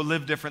and then go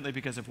live differently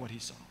because of what he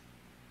saw?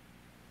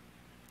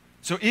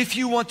 So if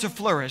you want to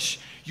flourish,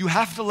 you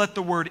have to let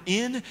the word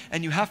in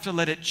and you have to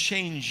let it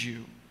change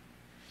you.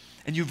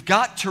 And you've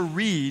got to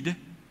read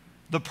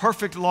the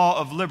perfect law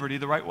of liberty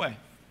the right way.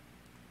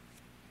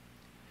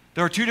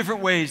 There are two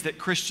different ways that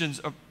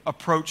Christians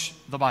approach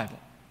the Bible.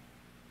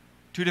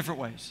 Two different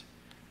ways.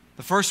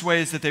 The first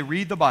way is that they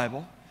read the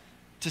Bible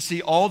to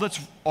see all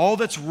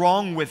that's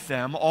wrong with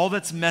them, all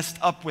that's messed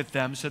up with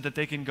them, so that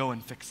they can go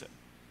and fix it.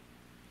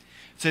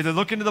 So they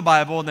look into the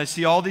Bible and they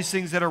see all these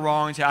things that are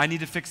wrong and say, I need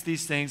to fix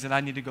these things and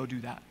I need to go do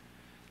that.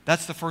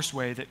 That's the first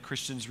way that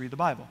Christians read the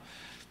Bible.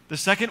 The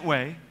second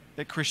way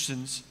that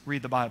Christians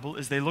read the Bible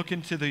is they look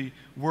into the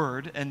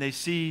Word and they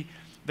see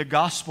the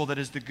gospel that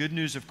is the good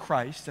news of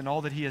Christ and all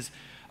that He has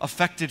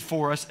affected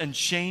for us and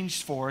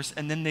changed for us,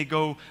 and then they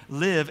go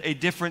live a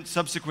different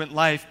subsequent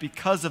life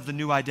because of the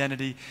new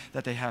identity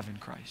that they have in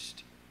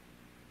Christ.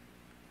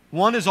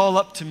 One is all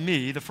up to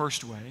me, the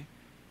first way,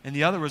 and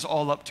the other is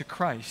all up to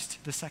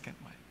Christ, the second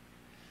way.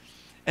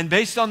 And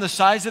based on the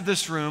size of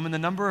this room and the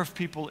number of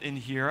people in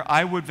here,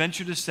 I would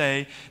venture to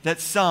say that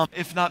some,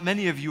 if not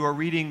many of you, are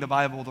reading the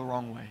Bible the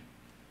wrong way.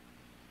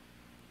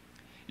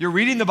 You're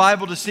reading the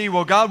Bible to see,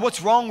 well, God,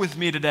 what's wrong with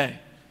me today?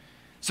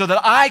 So that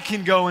I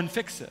can go and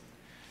fix it.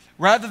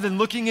 Rather than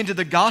looking into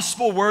the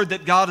gospel word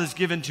that God has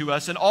given to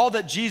us and all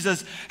that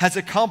Jesus has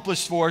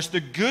accomplished for us,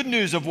 the good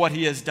news of what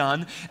He has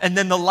done, and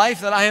then the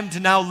life that I am to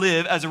now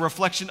live as a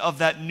reflection of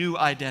that new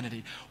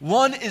identity.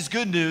 One is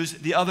good news,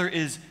 the other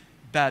is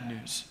bad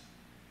news,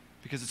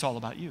 because it's all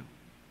about you.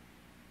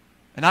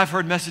 And I've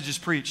heard messages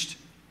preached.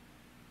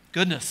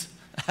 Goodness,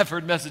 I've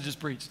heard messages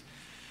preached.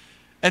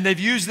 And they've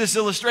used this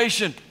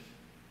illustration.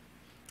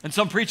 And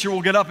some preacher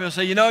will get up and he'll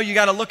say, you know, you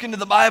got to look into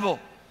the Bible.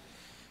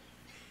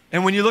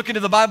 And when you look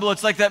into the Bible,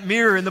 it's like that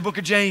mirror in the book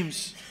of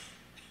James.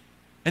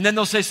 And then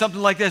they'll say something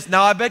like this.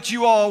 Now, I bet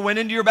you all went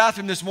into your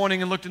bathroom this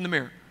morning and looked in the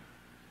mirror.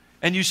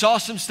 And you saw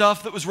some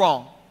stuff that was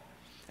wrong.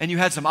 And you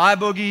had some eye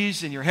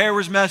boogies, and your hair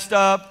was messed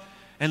up.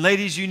 And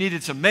ladies, you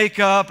needed some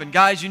makeup. And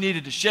guys, you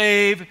needed to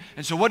shave.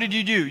 And so what did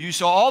you do? You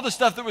saw all the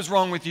stuff that was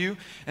wrong with you.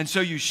 And so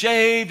you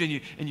shaved,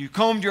 and you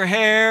combed your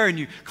hair, and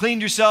you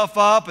cleaned yourself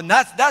up. And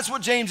that's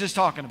what James is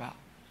talking about.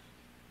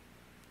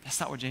 That's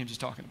not what James is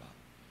talking about.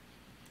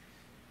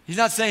 He's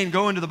not saying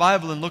go into the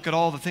Bible and look at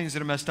all the things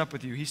that are messed up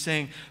with you. He's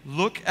saying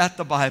look at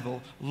the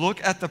Bible,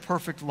 look at the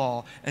perfect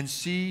law, and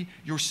see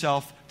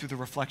yourself through the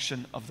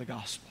reflection of the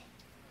gospel.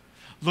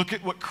 Look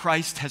at what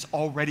Christ has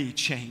already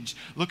changed.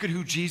 Look at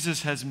who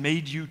Jesus has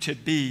made you to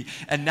be,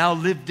 and now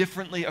live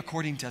differently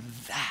according to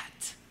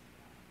that.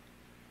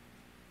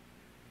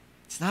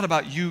 It's not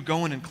about you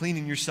going and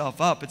cleaning yourself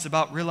up. It's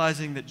about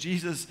realizing that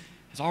Jesus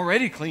has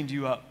already cleaned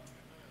you up.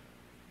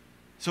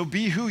 So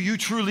be who you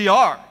truly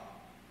are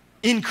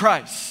in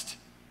Christ.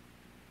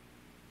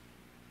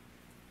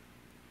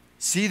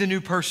 See the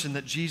new person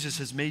that Jesus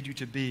has made you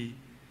to be,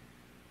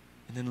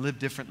 and then live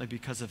differently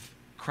because of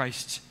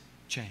Christ's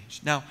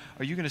change. Now,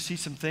 are you going to see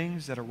some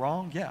things that are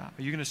wrong? Yeah.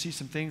 Are you going to see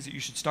some things that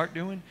you should start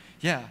doing?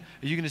 Yeah.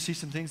 Are you going to see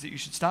some things that you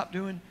should stop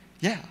doing?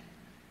 Yeah.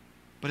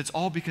 But it's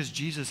all because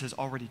Jesus has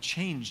already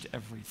changed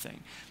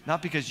everything.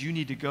 Not because you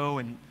need to go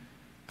and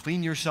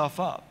clean yourself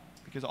up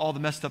because of all the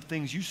messed up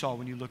things you saw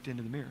when you looked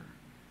into the mirror.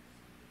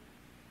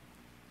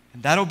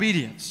 And that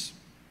obedience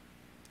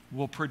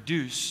will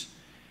produce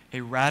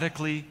a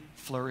radically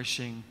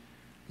flourishing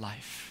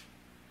life.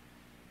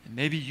 And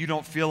maybe you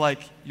don't feel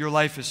like your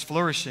life is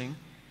flourishing,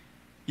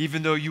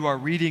 even though you are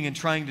reading and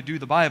trying to do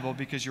the Bible,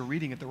 because you're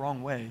reading it the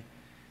wrong way.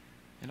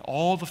 And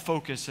all the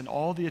focus and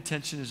all the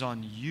attention is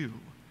on you,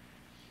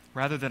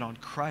 rather than on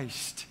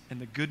Christ and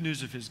the good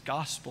news of his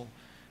gospel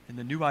and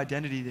the new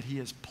identity that he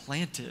has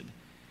planted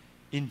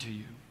into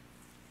you.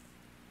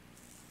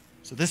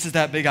 So this is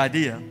that big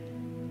idea.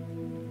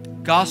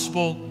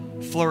 Gospel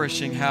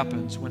flourishing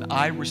happens when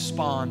I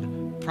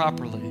respond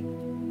properly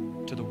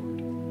to the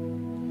word.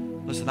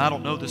 Listen, I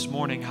don't know this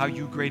morning how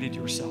you graded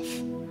yourself,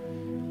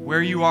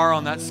 where you are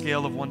on that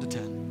scale of 1 to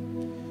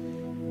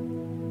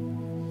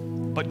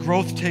 10. But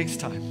growth takes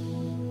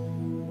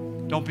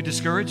time. Don't be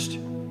discouraged.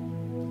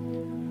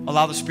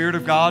 Allow the Spirit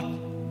of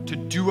God to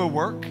do a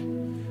work.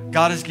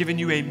 God has given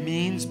you a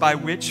means by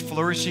which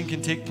flourishing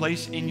can take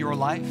place in your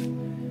life.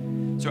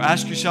 So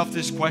ask yourself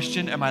this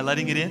question: am I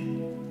letting it in?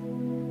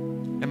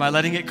 Am I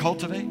letting it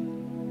cultivate?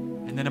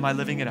 And then am I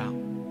living it out?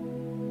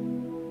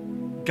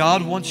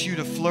 God wants you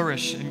to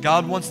flourish, and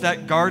God wants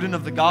that garden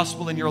of the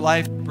gospel in your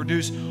life to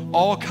produce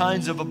all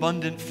kinds of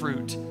abundant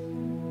fruit.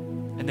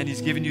 And then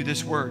he's given you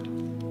this word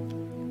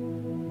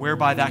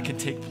whereby that can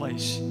take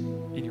place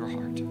in your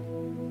heart.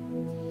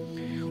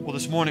 Well,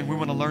 this morning we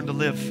want to learn to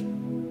live.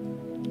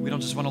 We don't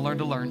just want to learn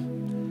to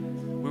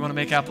learn. We want to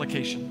make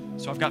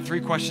application. So I've got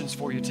 3 questions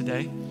for you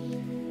today.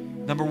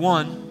 Number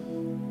 1,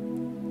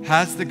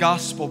 has the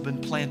gospel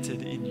been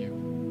planted in you?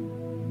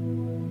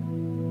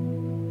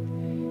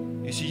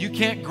 You see, you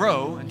can't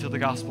grow until the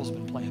gospel's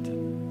been planted.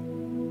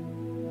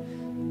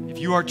 If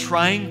you are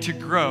trying to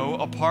grow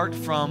apart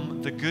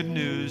from the good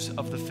news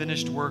of the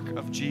finished work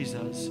of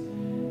Jesus,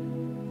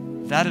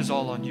 that is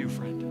all on you,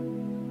 friend.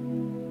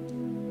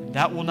 And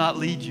that will not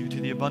lead you to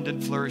the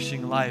abundant,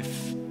 flourishing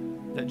life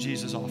that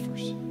Jesus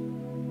offers.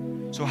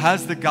 So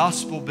has the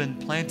gospel been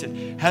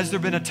planted? Has there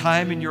been a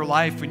time in your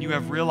life when you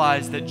have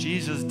realized that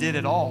Jesus did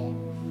it all,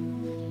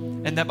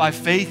 and that by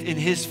faith in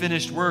his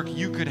finished work,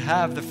 you could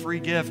have the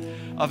free gift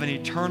of an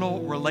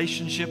eternal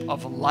relationship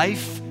of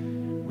life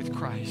with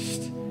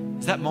Christ?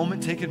 Has that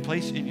moment taken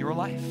place in your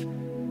life?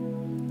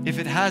 If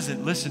it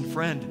hasn't, listen,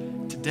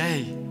 friend,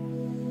 today.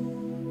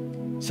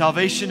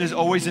 Salvation is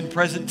always in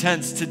present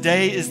tense.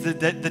 Today is the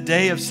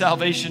day of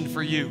salvation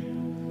for you.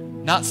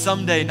 Not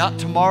someday, not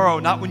tomorrow,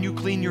 not when you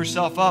clean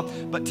yourself up,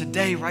 but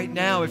today, right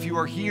now. If you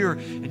are here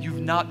and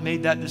you've not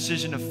made that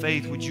decision of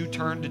faith, would you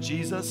turn to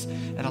Jesus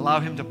and allow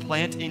him to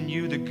plant in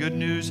you the good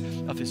news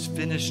of his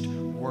finished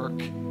work?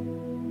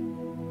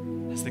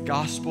 Has the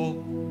gospel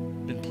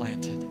been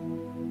planted?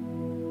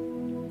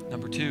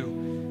 Number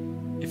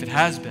 2, if it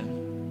has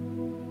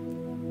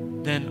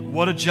been, then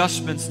what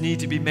adjustments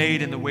need to be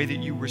made in the way that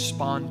you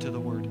respond to the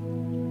word?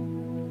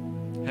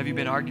 Have you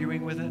been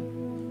arguing with it?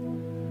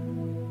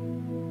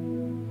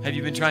 Have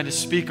you been trying to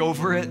speak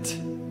over it?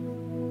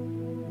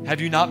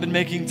 Have you not been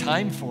making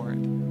time for it?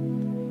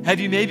 Have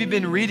you maybe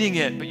been reading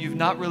it, but you've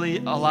not really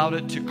allowed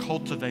it to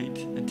cultivate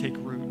and take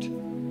root?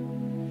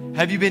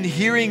 Have you been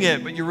hearing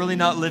it, but you're really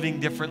not living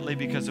differently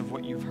because of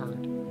what you've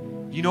heard?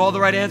 You know all the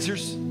right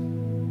answers?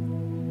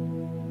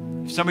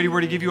 If somebody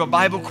were to give you a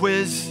Bible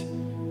quiz,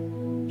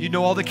 you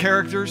know all the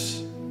characters.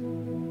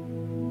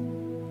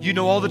 You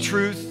know all the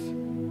truth.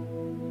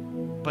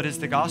 But is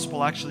the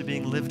gospel actually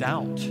being lived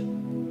out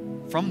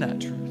from that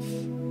truth?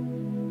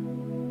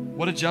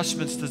 What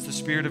adjustments does the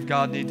Spirit of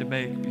God need to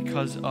make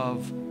because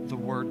of the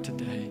word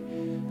today?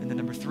 And then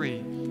number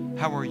 3,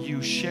 how are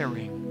you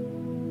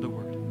sharing the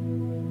word?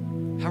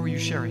 How are you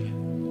sharing it?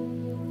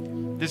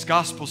 This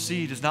gospel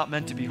seed is not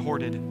meant to be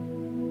hoarded.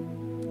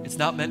 It's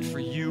not meant for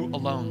you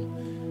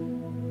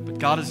alone. But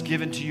God has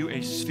given to you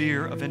a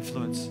sphere of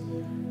influence.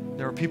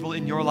 There are people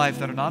in your life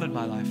that are not in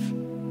my life.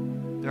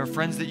 There are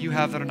friends that you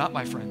have that are not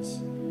my friends.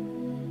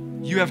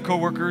 You have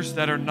coworkers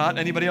that are not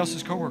anybody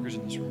else's coworkers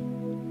in this room.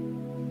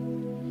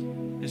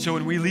 And so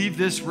when we leave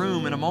this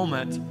room in a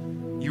moment,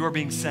 you are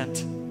being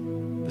sent.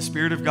 The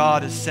Spirit of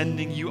God is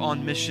sending you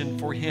on mission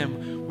for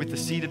him with the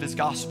seed of his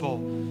gospel.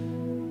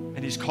 And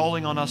he's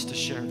calling on us to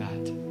share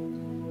that.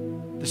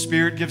 The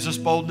Spirit gives us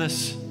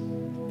boldness.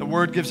 The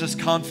word gives us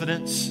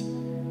confidence.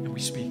 And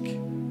we speak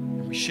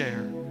and we share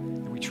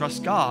and we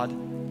trust God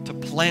to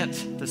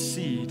plant the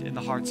seed in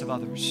the hearts of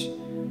others.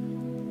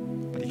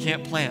 But he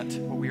can't plant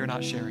what we are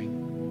not sharing.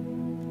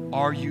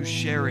 Are you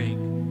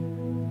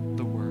sharing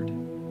the word?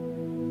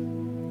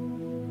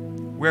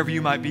 Wherever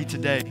you might be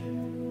today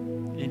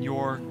in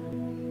your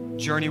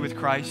journey with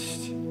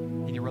Christ,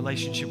 in in your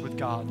relationship with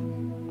God,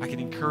 I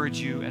can encourage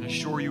you and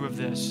assure you of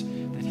this,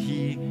 that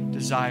He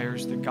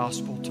desires the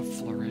gospel to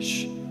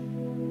flourish.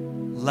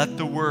 Let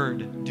the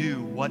word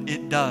do what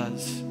it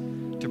does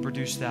to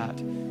produce that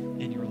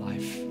in your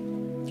life.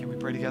 Can we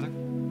pray together?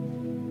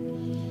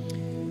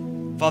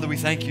 Father, we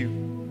thank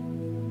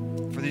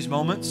you for these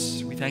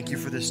moments. We thank you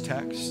for this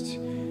text,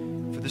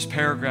 for this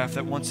paragraph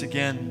that once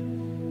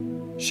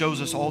again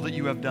shows us all that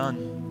you have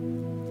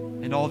done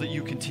and all that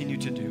you continue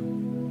to do.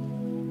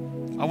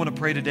 I want to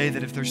pray today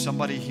that if there's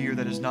somebody here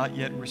that has not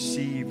yet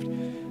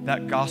received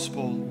that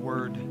gospel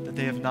word, that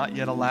they have not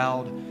yet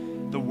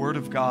allowed the word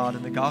of God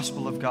and the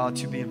gospel of God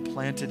to be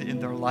implanted in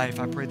their life,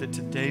 I pray that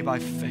today by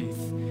faith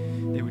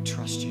they would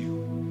trust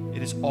you.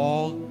 It is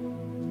all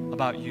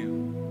about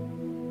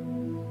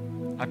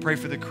you. I pray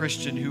for the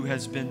Christian who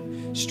has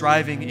been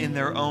striving in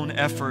their own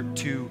effort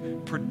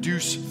to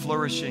produce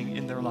flourishing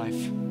in their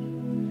life.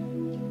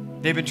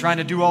 They've been trying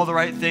to do all the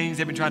right things.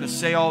 They've been trying to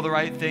say all the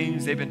right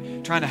things. They've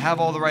been trying to have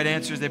all the right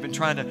answers. They've been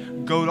trying to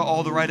go to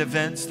all the right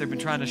events. They've been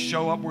trying to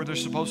show up where they're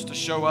supposed to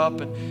show up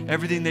and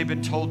everything they've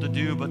been told to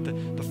do, but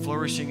the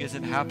flourishing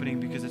isn't happening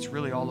because it's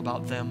really all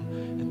about them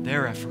and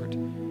their effort,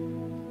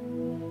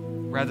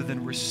 rather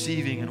than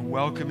receiving and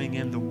welcoming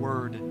in the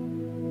word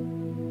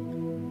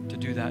to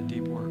do that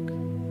deep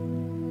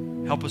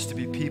work. Help us to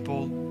be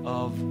people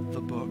of the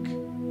book,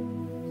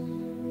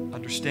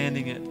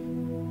 understanding it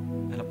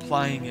and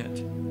applying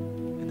it,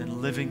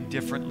 living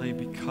differently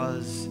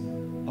because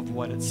of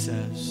what it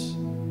says.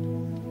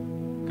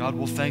 God,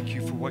 we'll thank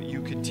you for what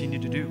you continue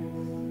to do.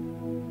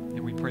 And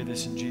we pray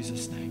this in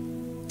Jesus'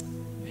 name.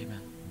 Amen.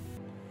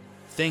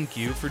 Thank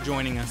you for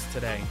joining us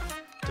today.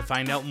 To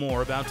find out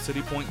more about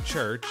City Point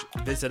Church,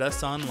 visit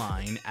us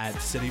online at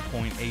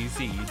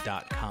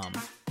citypointaz.com.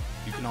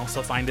 You can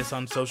also find us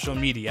on social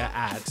media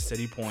at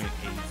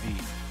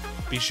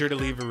citypointaz. Be sure to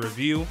leave a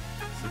review,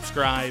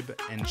 subscribe,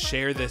 and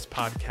share this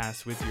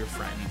podcast with your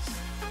friends.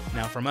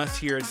 Now, from us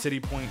here at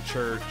City Point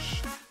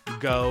Church,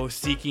 go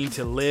seeking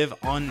to live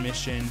on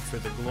mission for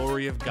the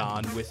glory of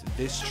God with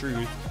this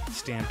truth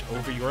stamped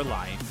over your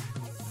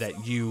life,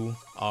 that you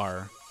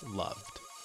are loved.